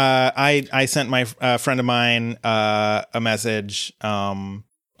 yes, I sent my friend of mine a message on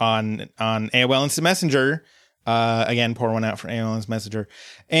AOL Instant Messenger. Again, pour one out for AOL Instant Messenger,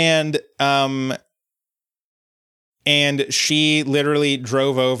 and she literally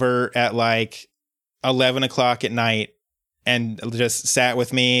drove over at like 11 o'clock at night and just sat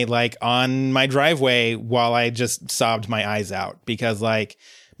with me like on my driveway while I just sobbed my eyes out, because like,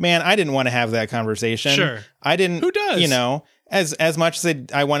 man, I didn't want to have that conversation. Sure, I didn't. Who does? You know. As much as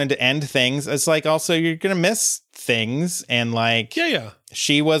I wanted to end things, it's like also you're gonna miss things, and like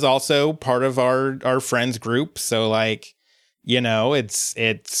she was also part of our friends group, so like, you know,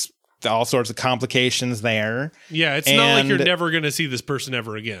 it's all sorts of complications there. Yeah, it's not like you're never gonna see this person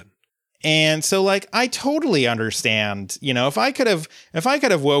ever again. And so like, I totally understand. You know, if I could have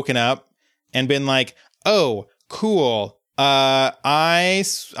woken up and been like, oh, cool, I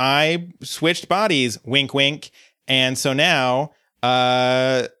switched bodies, wink, wink. And so now,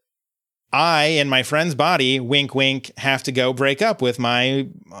 I and my friend's body, wink, wink, have to go break up with my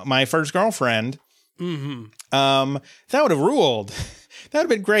first girlfriend. Mm-hmm. That would have ruled. That would have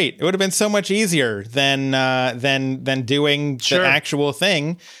been great. It would have been so much easier than doing the actual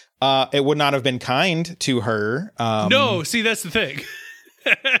thing. It would not have been kind to her. No, see, that's the thing.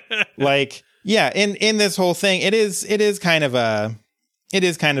 Like, yeah, in this whole thing, it is kind of a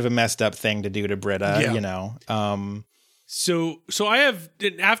messed up thing to do to Britta, you know. So I have,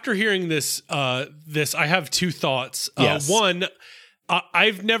 after hearing this, I have two thoughts. Yes. One,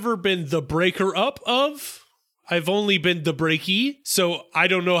 I've never been the breaker up of. I've only been the breaky, so I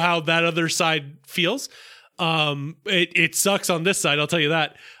don't know how that other side feels. It sucks on this side, I'll tell you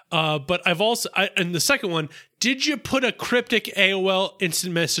that. But I've also, and the second one, did you put a cryptic AOL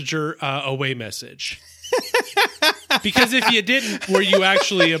Instant Messenger away message? Because if you didn't, were you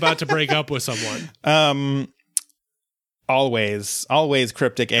actually about to break up with someone? Always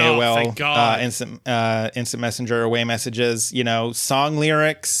cryptic AOL instant messenger away messages, you know, song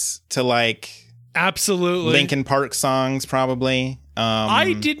lyrics to like absolutely Linkin Park songs probably.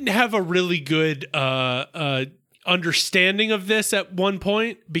 I didn't have a really good understanding of this at one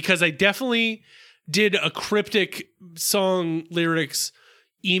point, because I definitely did a cryptic song lyrics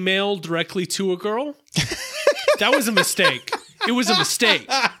email directly to a girl. That was a mistake. It was a mistake.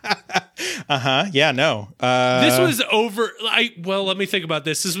 Yeah, no. This was over. Let me think about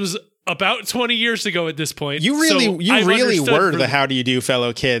this. This was about 20 years ago at this point. You really were the the "How do you do,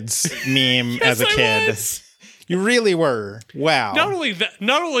 fellow kids" meme Yes, as a kid. I was. You really were. Wow. Not only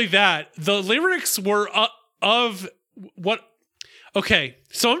that, the lyrics were of what. Okay,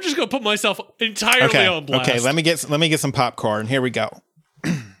 so I'm just gonna put myself entirely on blast. Okay, let me get some popcorn. Here we go.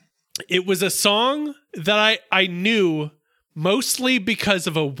 It was a song that I knew mostly because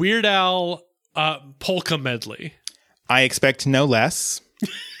of a Weird Al polka medley. I expect no less.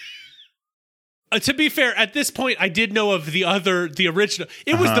 To be fair, at this point, I did know of the original.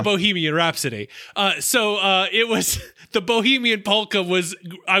 It was the Bohemian Rhapsody. It was the Bohemian Polka.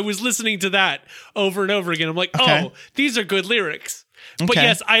 I was listening to that over and over again. I'm like, oh, these are good lyrics. But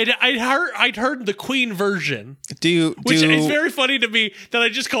yes, I'd heard the Queen version. Which is very funny to me that I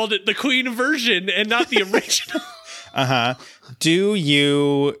just called it the Queen version and not the original. Do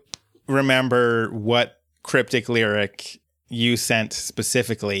you remember what cryptic lyric you sent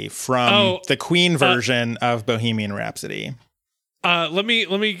specifically from the Queen version of Bohemian Rhapsody? Let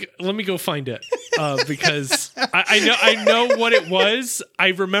me go find it because I know what it was. I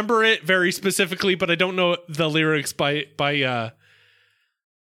remember it very specifically, but I don't know the lyrics by.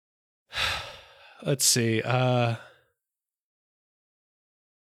 Let's see.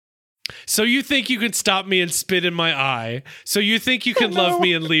 So you think you can stop me and spit in my eye? So you think you can love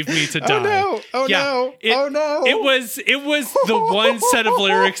me and leave me to die? Oh no! It was the one set of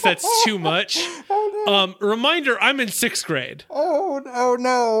lyrics that's too much. Reminder: I'm in 6th grade. Oh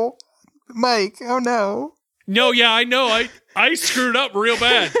no, Mike! Oh no! No, yeah, I know. I screwed up real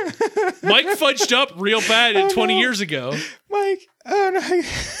bad. Mike fudged up real bad 20 years ago. Mike! Oh no!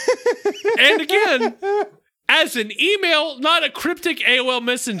 And again, as an email, not a cryptic AOL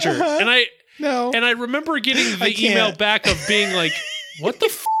Messenger. And I remember getting the email back of being like, "What the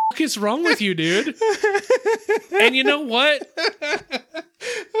fuck is wrong with you, dude?" And you know what?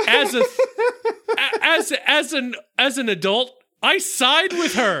 As an adult, I side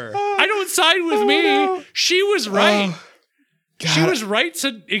with her. I don't side with me. No. She was right. She was right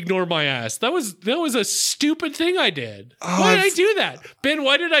to ignore my ass. That was a stupid thing I did. Why did I do that? Ben,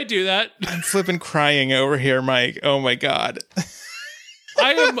 why did I do that? I'm flipping crying over here, Mike. Oh my God.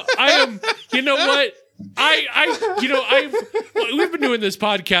 I am, you know what? We've been doing this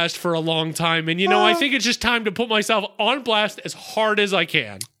podcast for a long time, and I think it's just time to put myself on blast as hard as I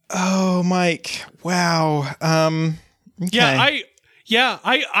can. Oh, Mike. Wow. Okay.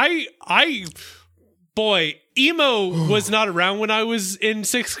 Boy, emo was not around when I was in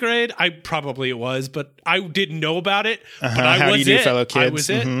 6th grade. It was, but I didn't know about it. But I How was do you do, it. fellow kids?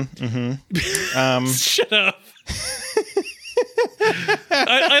 I was it. Shut up.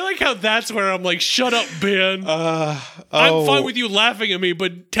 I like how that's where I'm like, shut up, Ben. I'm fine with you laughing at me,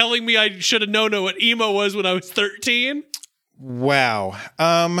 but telling me I should have known what emo was when I was 13? Wow.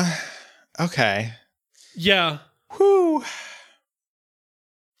 Okay. Yeah. Whew.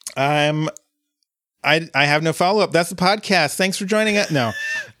 I have no follow-up. That's the podcast. Thanks for joining us. No.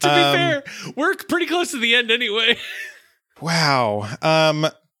 To be fair, we're pretty close to the end anyway. Wow.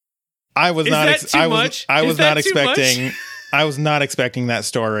 I was not expecting that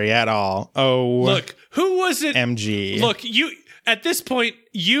story at all. Oh. Look, who was it? MG. Look, at this point,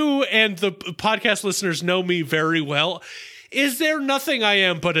 you and the podcast listeners know me very well. Is there nothing I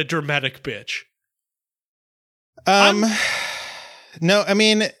am but a dramatic bitch? No, I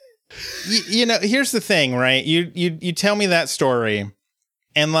mean, here's the thing, right? You tell me that story,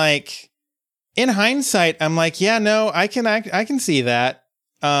 and like in hindsight, I'm like, yeah, no, I can see that.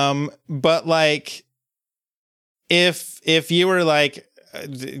 But like, if you were like,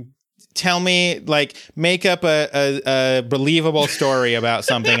 tell me, like, make up a believable story about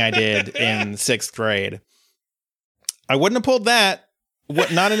something I did in 6th grade, I wouldn't have pulled that.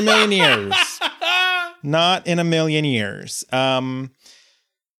 Not in a million years. Not in a million years.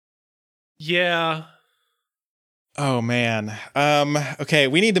 Yeah. Oh man. Okay,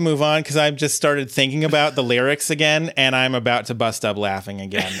 we need to move on because I've just started thinking about the lyrics again, and I'm about to bust up laughing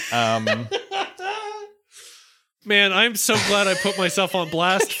again. Man, I'm so glad I put myself on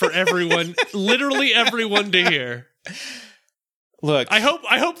blast for everyone, literally everyone to hear. Look, I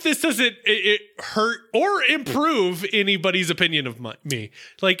hope this doesn't hurt or improve anybody's opinion of me.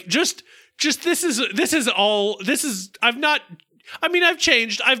 Like, just I've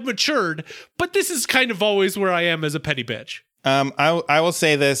changed, I've matured, but this is kind of always where I am as a petty bitch. I will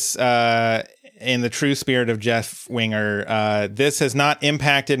say this, in the true spirit of Jeff Winger, this has not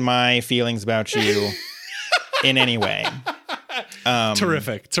impacted my feelings about you in any way.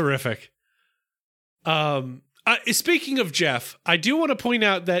 Terrific. Speaking of Jeff, I do want to point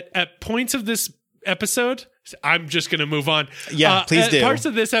out that at points of this episode, I'm just going to move on. Yeah, please do. Parts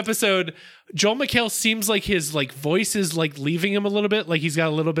of this episode, Joel McHale seems like his like voice is like leaving him a little bit, like he's got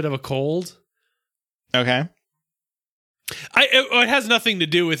a little bit of a cold. Okay. It has nothing to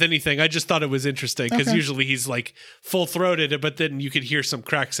do with anything. I just thought it was interesting because usually he's like full throated, but then you could hear some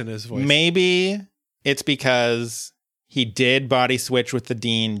cracks in his voice. Maybe it's because he did body switch with the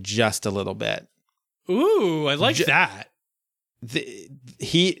Dean just a little bit. Ooh, I like that.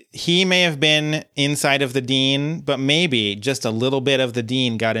 He may have been inside of the Dean, but maybe just a little bit of the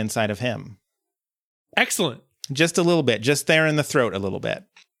Dean got inside of him. Excellent. Just a little bit, just there in the throat a little bit.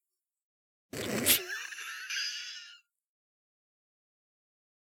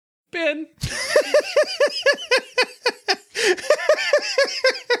 Ben.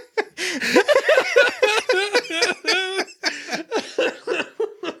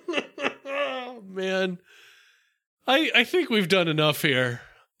 Oh, man. I think we've done enough here.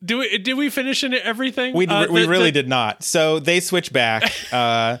 Did we finish in everything? We really did not. So they switch back.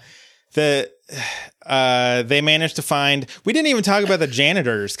 They managed to find. We didn't even talk about the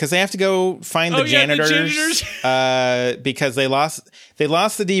janitors because they have to go find the janitors. The janitors. Because they lost the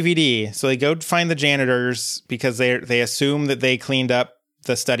DVD, so they go find the janitors because they assume that they cleaned up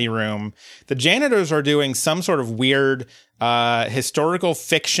the study room. The janitors are doing some sort of weird historical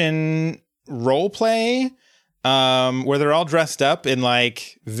fiction role play. Where they're all dressed up in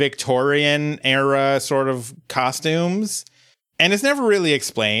like Victorian era sort of costumes, and it's never really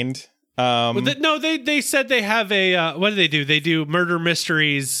explained. They said they have a what do? They do murder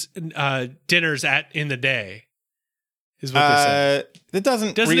mysteries dinners in the day. Is what they said. That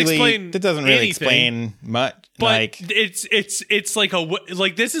doesn't really explain much. But like it's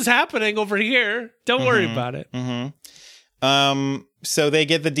like this is happening over here. Don't worry about it. Mm-hmm. So they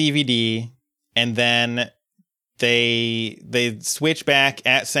get the DVD, and then they switch back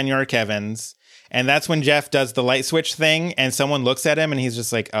at Senor Kevin's, and that's when Jeff does the light switch thing, and someone looks at him, and he's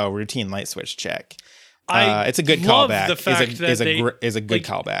just like, "Oh, routine light switch check." It's a good callback. The fact is a good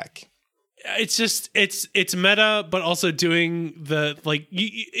callback. It's just it's meta, but also doing the like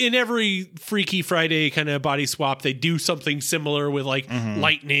in every Freaky Friday kind of body swap, they do something similar with like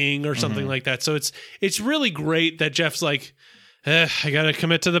lightning or something like that. So it's really great that Jeff's like, I got to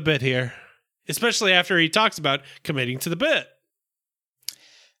commit to the bit here. Especially after he talks about committing to the bit.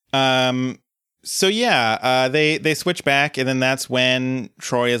 So yeah, they switch back, and then that's when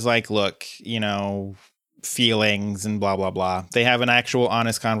Troy is like, look, feelings and blah, blah, blah. They have an actual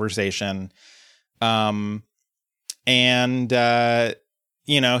honest conversation. And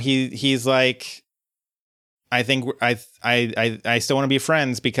he's like, I think I still want to be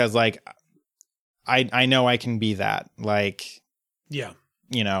friends because like, I know I can be that. Like, yeah.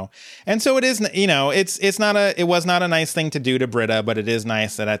 And so it is, it was not a nice thing to do to Britta, but it is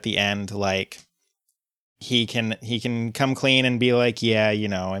nice that at the end, like he can come clean and be like, yeah,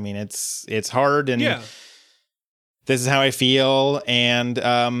 I mean, it's hard and this is how I feel. And,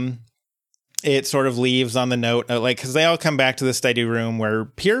 it sort of leaves on the note of, like, cause they all come back to the study room where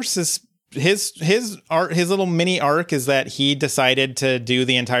Pierce is, his little mini arc is that he decided to do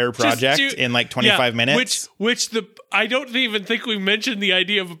the entire project in like 25 minutes. I don't even think we mentioned the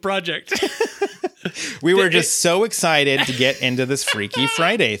idea of a project. We were just so excited to get into this Freaky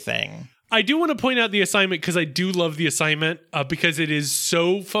Friday thing. I do want to point out the assignment because I do love the assignment because it is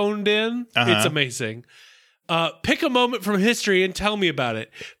so phoned in. It's amazing. Pick a moment from history and tell me about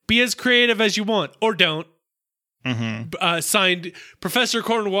it. Be as creative as you want or don't. Signed Professor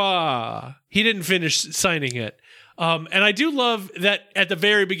Cornwall. He didn't finish signing it. And I do love that at the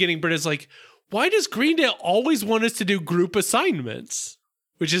very beginning, Britta's like, why does Greendale always want us to do group assignments?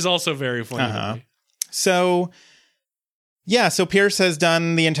 Which is also very funny to me. So Pierce has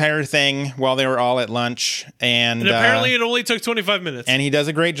done the entire thing while they were all at lunch. And apparently it only took 25 minutes. And he does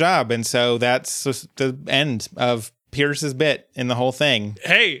a great job. And so that's the end of Pierce's bit in the whole thing.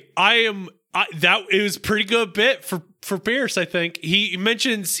 Hey, it was a pretty good bit for Pierce, I think. He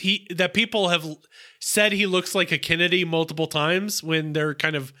mentions that people have said he looks like a Kennedy multiple times when they're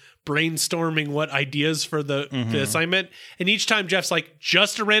kind of brainstorming what ideas for the assignment. And each time Jeff's like,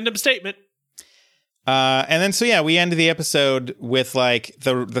 just a random statement. And then, we end the episode with like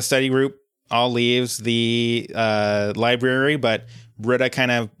the study group all leaves the library, but Britta kind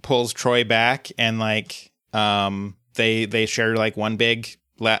of pulls Troy back and like they share like one big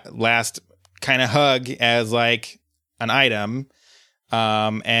last kind of hug as like an item.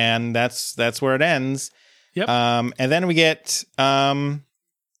 And that's where it ends. Yep. And then we get the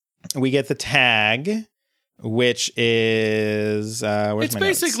tag, which is it's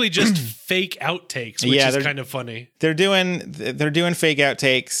basically just fake outtakes, which is kind of funny. They're doing fake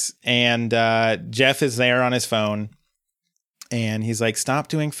outtakes, and Jeff is there on his phone, and he's like, "Stop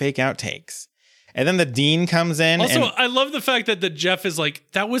doing fake outtakes." And then the dean comes in. Also, I love the fact that the Jeff is like,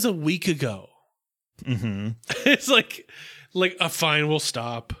 "That was a week ago." Mm-hmm. It's like, fine, we'll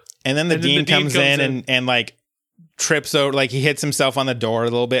stop. And then the dean comes in and like trips over, like he hits himself on the door a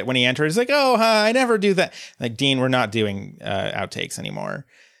little bit when he enters. He's like, "Oh, I never do that." Like, Dean, we're not doing outtakes anymore.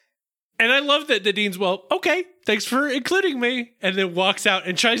 And I love that the dean's, well, okay, thanks for including me, and then walks out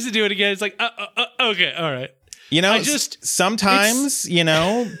and tries to do it again. It's like, okay, all right. You know, sometimes, you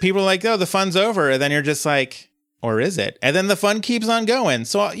know, people are like, "Oh, the fun's over," and then you're just like, or is it? And then the fun keeps on going.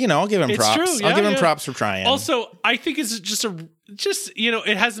 So, you know, I'll give him props. True. Yeah, I'll give him props for trying. Also, I think it's just you know,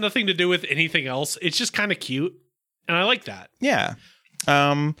 it has nothing to do with anything else. It's just kind of cute. And I like that. Yeah.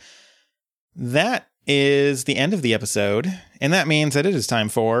 That is the end of the episode. And that means that it is time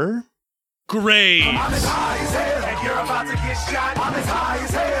for grades.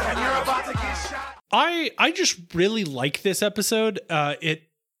 I just really like this episode. It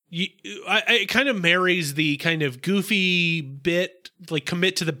kind of marries the kind of goofy bit, like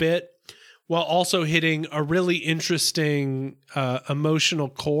commit to the bit, while also hitting a really interesting emotional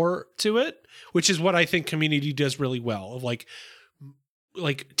core to it, which is what I think Community does really well, of like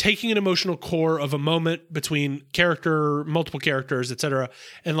taking an emotional core of a moment between multiple characters, etc.,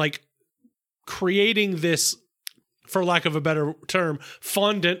 and like creating this, for lack of a better term,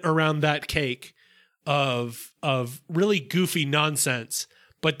 fondant around that cake of really goofy nonsense,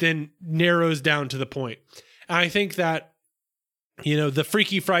 but then narrows down to the point. And I think that, you know, the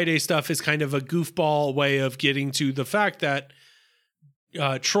Freaky Friday stuff is kind of a goofball way of getting to the fact that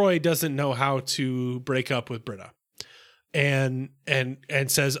Troy doesn't know how to break up with Britta, and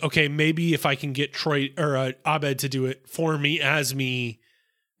says, okay, maybe if I can get Troy or Abed to do it for me as me,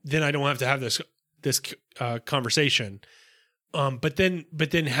 then I don't have to have this conversation. But then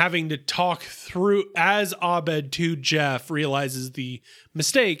having to talk through as Abed to Jeff realizes the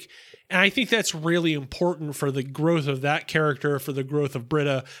mistake. And I think that's really important for the growth of that character, for the growth of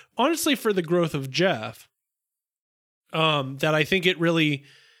Britta, honestly, for the growth of Jeff. That I think it really,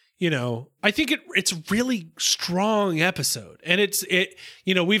 you know, I think it's a really strong episode. And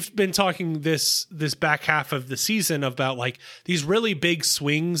you know, we've been talking this back half of the season about like these really big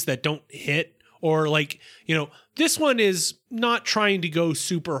swings that don't hit, or like, you know, this one is not trying to go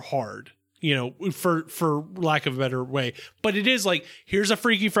super hard, you know, for lack of a better way, but it is like, here's a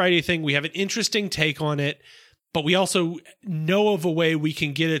Freaky Friday thing. We have an interesting take on it, but we also know of a way we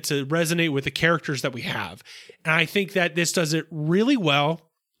can get it to resonate with the characters that we have. And I think that this does it really well.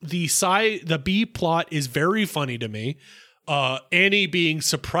 The B plot is very funny to me. Annie being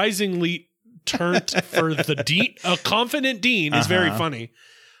surprisingly turned for the dean, a confident dean, is very funny.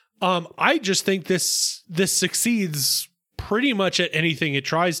 I just think this succeeds pretty much at anything it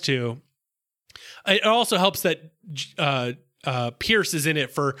tries to. It also helps that Pierce is in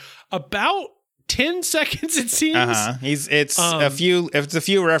it for about 10 seconds, it seems. It's a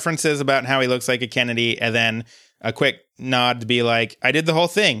few references about how he looks like a Kennedy, and then a quick nod to be like, I did the whole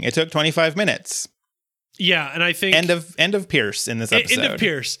thing. It took 25 minutes. Yeah, and I think end of Pierce in this episode. End of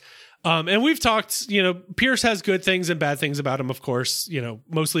Pierce. And we've talked, you know, Pierce has good things and bad things about him, of course, you know,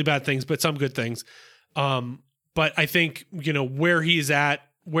 mostly bad things, but some good things. But I think, you know, where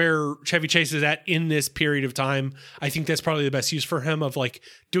Chevy Chase is at in this period of time, I think that's probably the best use for him, of like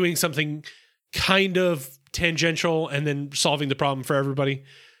doing something kind of tangential and then solving the problem for everybody.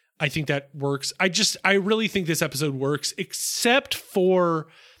 I think that works. I really think this episode works, except for,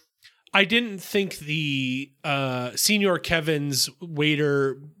 I didn't think the Senior Kevin's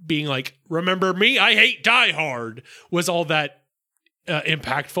waiter being like, remember me, I hate Die Hard, was all that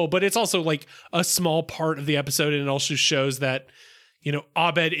impactful. But it's also like a small part of the episode, and it also shows that, you know,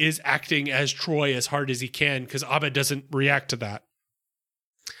 Abed is acting as Troy as hard as he can, because Abed doesn't react to that.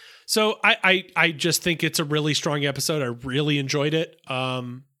 So I just think it's a really strong episode. I really enjoyed it.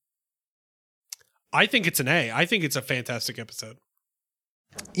 I think it's an A. I think it's a fantastic episode.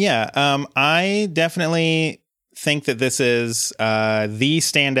 Yeah, I definitely think that this is the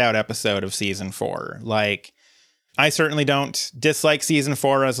standout episode of season 4. Like, I certainly don't dislike season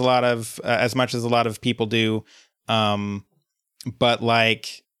 4 as much as a lot of people do. But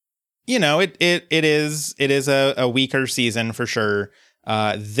like, you know, it is a weaker season for sure.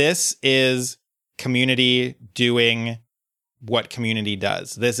 This is Community doing what Community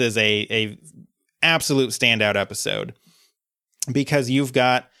does. This is a absolute standout episode. because you've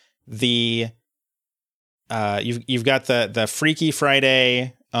got the you've got the Freaky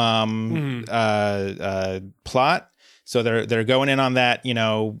Friday plot. So they're going in on that,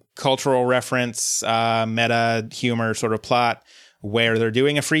 cultural reference, meta humor sort of plot where they're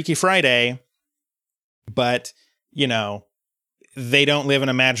doing a Freaky Friday, but they don't live in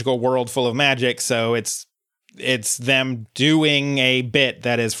a magical world full of magic, so it's them doing a bit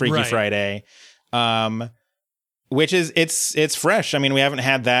that is Freaky Friday, which is it's fresh. I mean, we haven't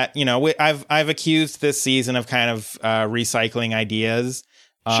had that. I've accused this season of kind of recycling ideas.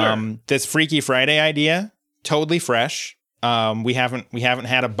 Sure. This Freaky Friday idea, totally fresh. We haven't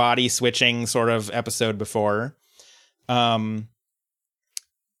had a body switching sort of episode before. I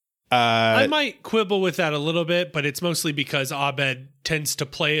might quibble with that a little bit, but it's mostly because Abed tends to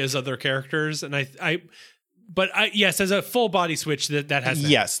play as other characters, and yes, as a full body switch that has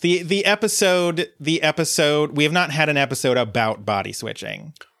been. Yes, the episode we have not had an episode about body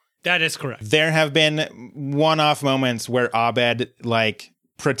switching. That is correct. There have been one-off moments where Abed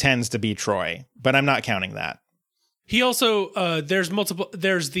pretends to be Troy, but I'm not counting that. He also there's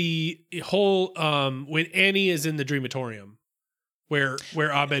the whole when Annie is in the Dreamatorium where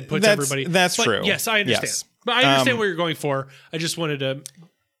Abed puts everybody. That's true. Yes, I understand. Yes. But I understand what you're going for. I just wanted to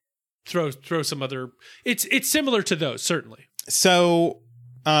throw some other. It's similar to those, certainly. So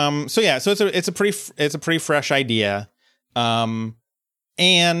it's a pretty fresh idea. And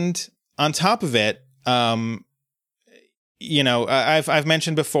on top of it, I've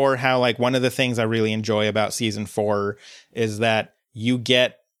mentioned before how one of the things I really enjoy about season 4 is that you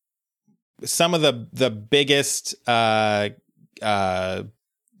get some of the biggest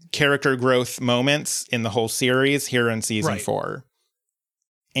character growth moments in the whole series here in season 4.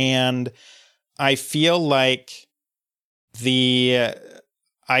 And I feel like the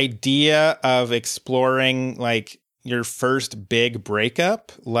idea of exploring your first big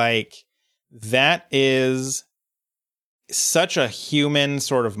breakup, that is such a human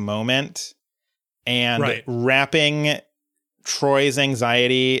sort of moment, and wrapping Troy's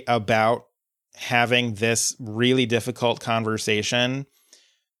anxiety about having this really difficult conversation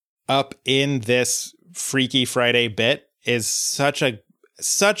up in this Freaky Friday bit is such a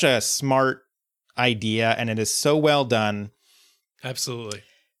smart idea, and it is so well done. Absolutely.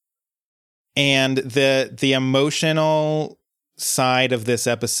 And the emotional side of this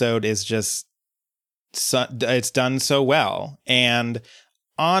episode is just it's done so well. And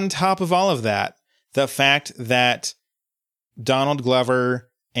on top of all of that, the fact that Donald Glover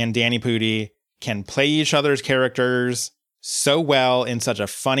and Danny Pudi can play each other's characters so well in such a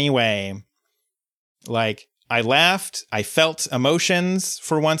funny way. I laughed, I felt emotions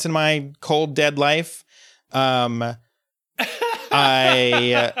for once in my cold, dead life. I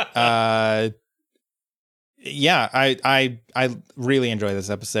really enjoy this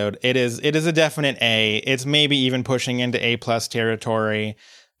episode. It is a definite A. It's maybe even pushing into A+ territory.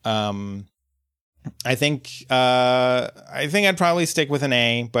 I think I'd probably stick with an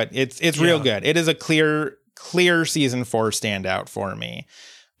A, but it's real good. It is a clear season 4 standout for me.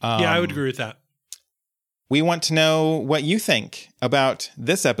 I would agree with that. We want to know what you think about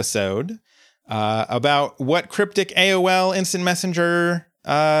this episode, about what cryptic AOL Instant Messenger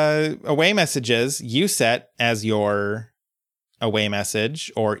away messages you set as your away message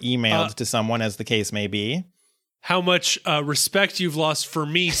or emailed to someone, as the case may be. How much respect you've lost for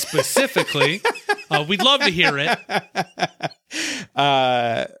me specifically. We'd love to hear it.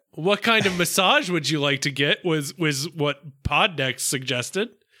 What kind of massage would you like to get was what Poddex suggested.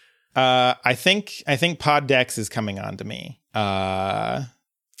 I think Poddex is coming on to me.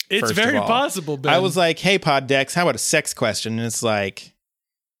 It's very possible, Ben. I was like, hey, Poddex, how about a sex question? And it's like,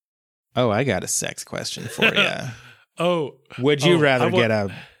 oh, I got a sex question for you. Would you rather get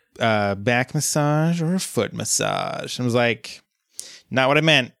a back massage or a foot massage? And I was like, not what I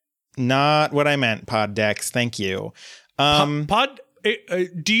meant, Poddex. Thank you.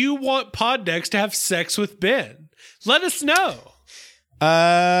 Do you want Poddex to have sex with Ben? Let us know.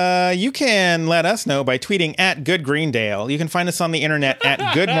 You can let us know by tweeting at GoodGreendale. You can find us on the internet at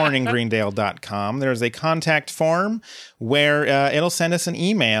goodmorninggreendale.com. There's a contact form where it'll send us an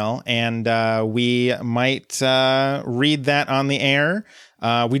email, and we might read that on the air.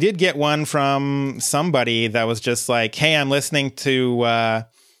 We did get one from somebody that was just like, hey, I'm listening to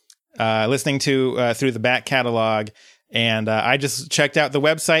through the back catalog, and I just checked out the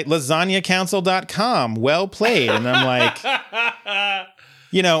website lasagnacouncil.com. Well played. And I'm like,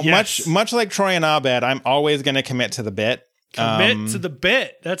 yes. much like Troy and Abed, I'm always going to commit to the bit. Commit to the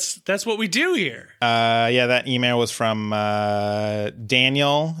bit. That's what we do here. That email was from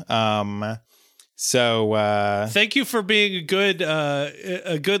Daniel. So thank you for being a good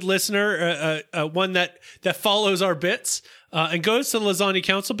listener, one that follows our bits and goes to the Lasagna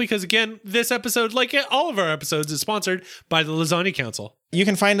Council, because again, this episode, like all of our episodes, is sponsored by the Lasagna Council. you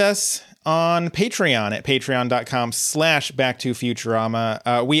can find us on Patreon at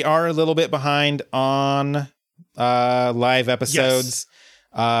patreon.com/BackToFuturama. We are a little bit behind on live episodes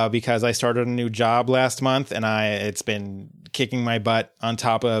because I started a new job last month and it's been kicking my butt on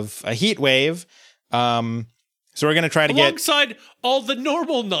top of a heat wave. So we're going to try to alongside all the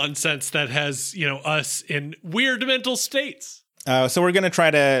normal nonsense that has, us in weird mental states. So we're going to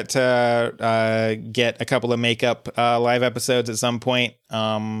try to get a couple of makeup live episodes at some point.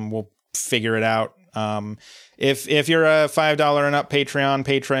 We'll figure it out. If you're a $5 and up Patreon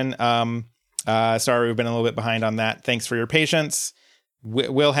patron, sorry, we've been a little bit behind on that. Thanks for your patience.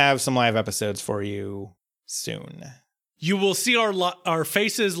 We'll have some live episodes for you soon. You will see our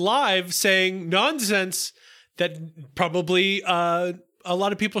faces live saying nonsense that probably a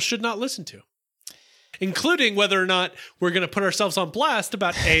lot of people should not listen to, including whether or not we're going to put ourselves on blast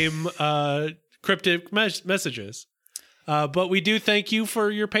about AIM cryptic messages. But we do thank you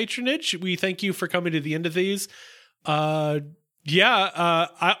for your patronage. We thank you for coming to the end of these. I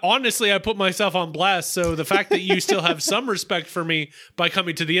put myself on blast. So the fact that you still have some respect for me by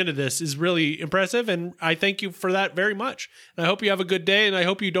coming to the end of this is really impressive. And I thank you for that very much. And I hope you have a good day. And I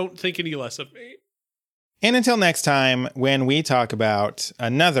hope you don't think any less of me. And until next time, when we talk about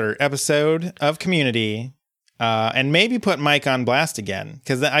another episode of Community, and maybe put Mike on blast again,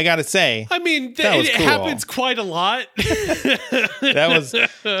 because I got to say, I mean, it cool. Happens quite a lot.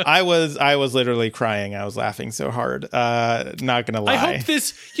 I was literally crying. I was laughing so hard. Not gonna lie. I hope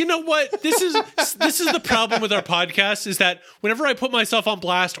this. You know what? This is the problem with our podcast, is that whenever I put myself on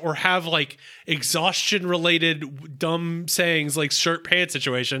blast or have like exhaustion related dumb sayings like shirt pants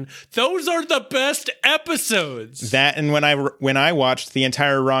situation, those are the best episodes. That, and when I watched the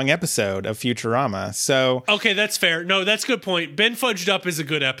entire wrong episode of Futurama, so okay. That's fair. No, that's a good point. Ben Fudged Up is a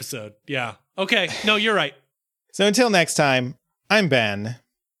good episode. Yeah. Okay. No, you're right. So until next time, I'm Ben.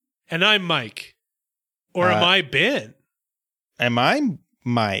 And I'm Mike. Or am I Ben? Am I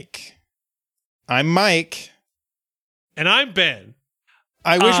Mike? I'm Mike. And I'm Ben.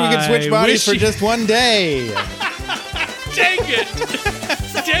 I wish we could switch bodies for just one day. Dang it.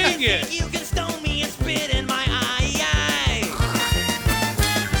 Dang it. You can stone me and spit it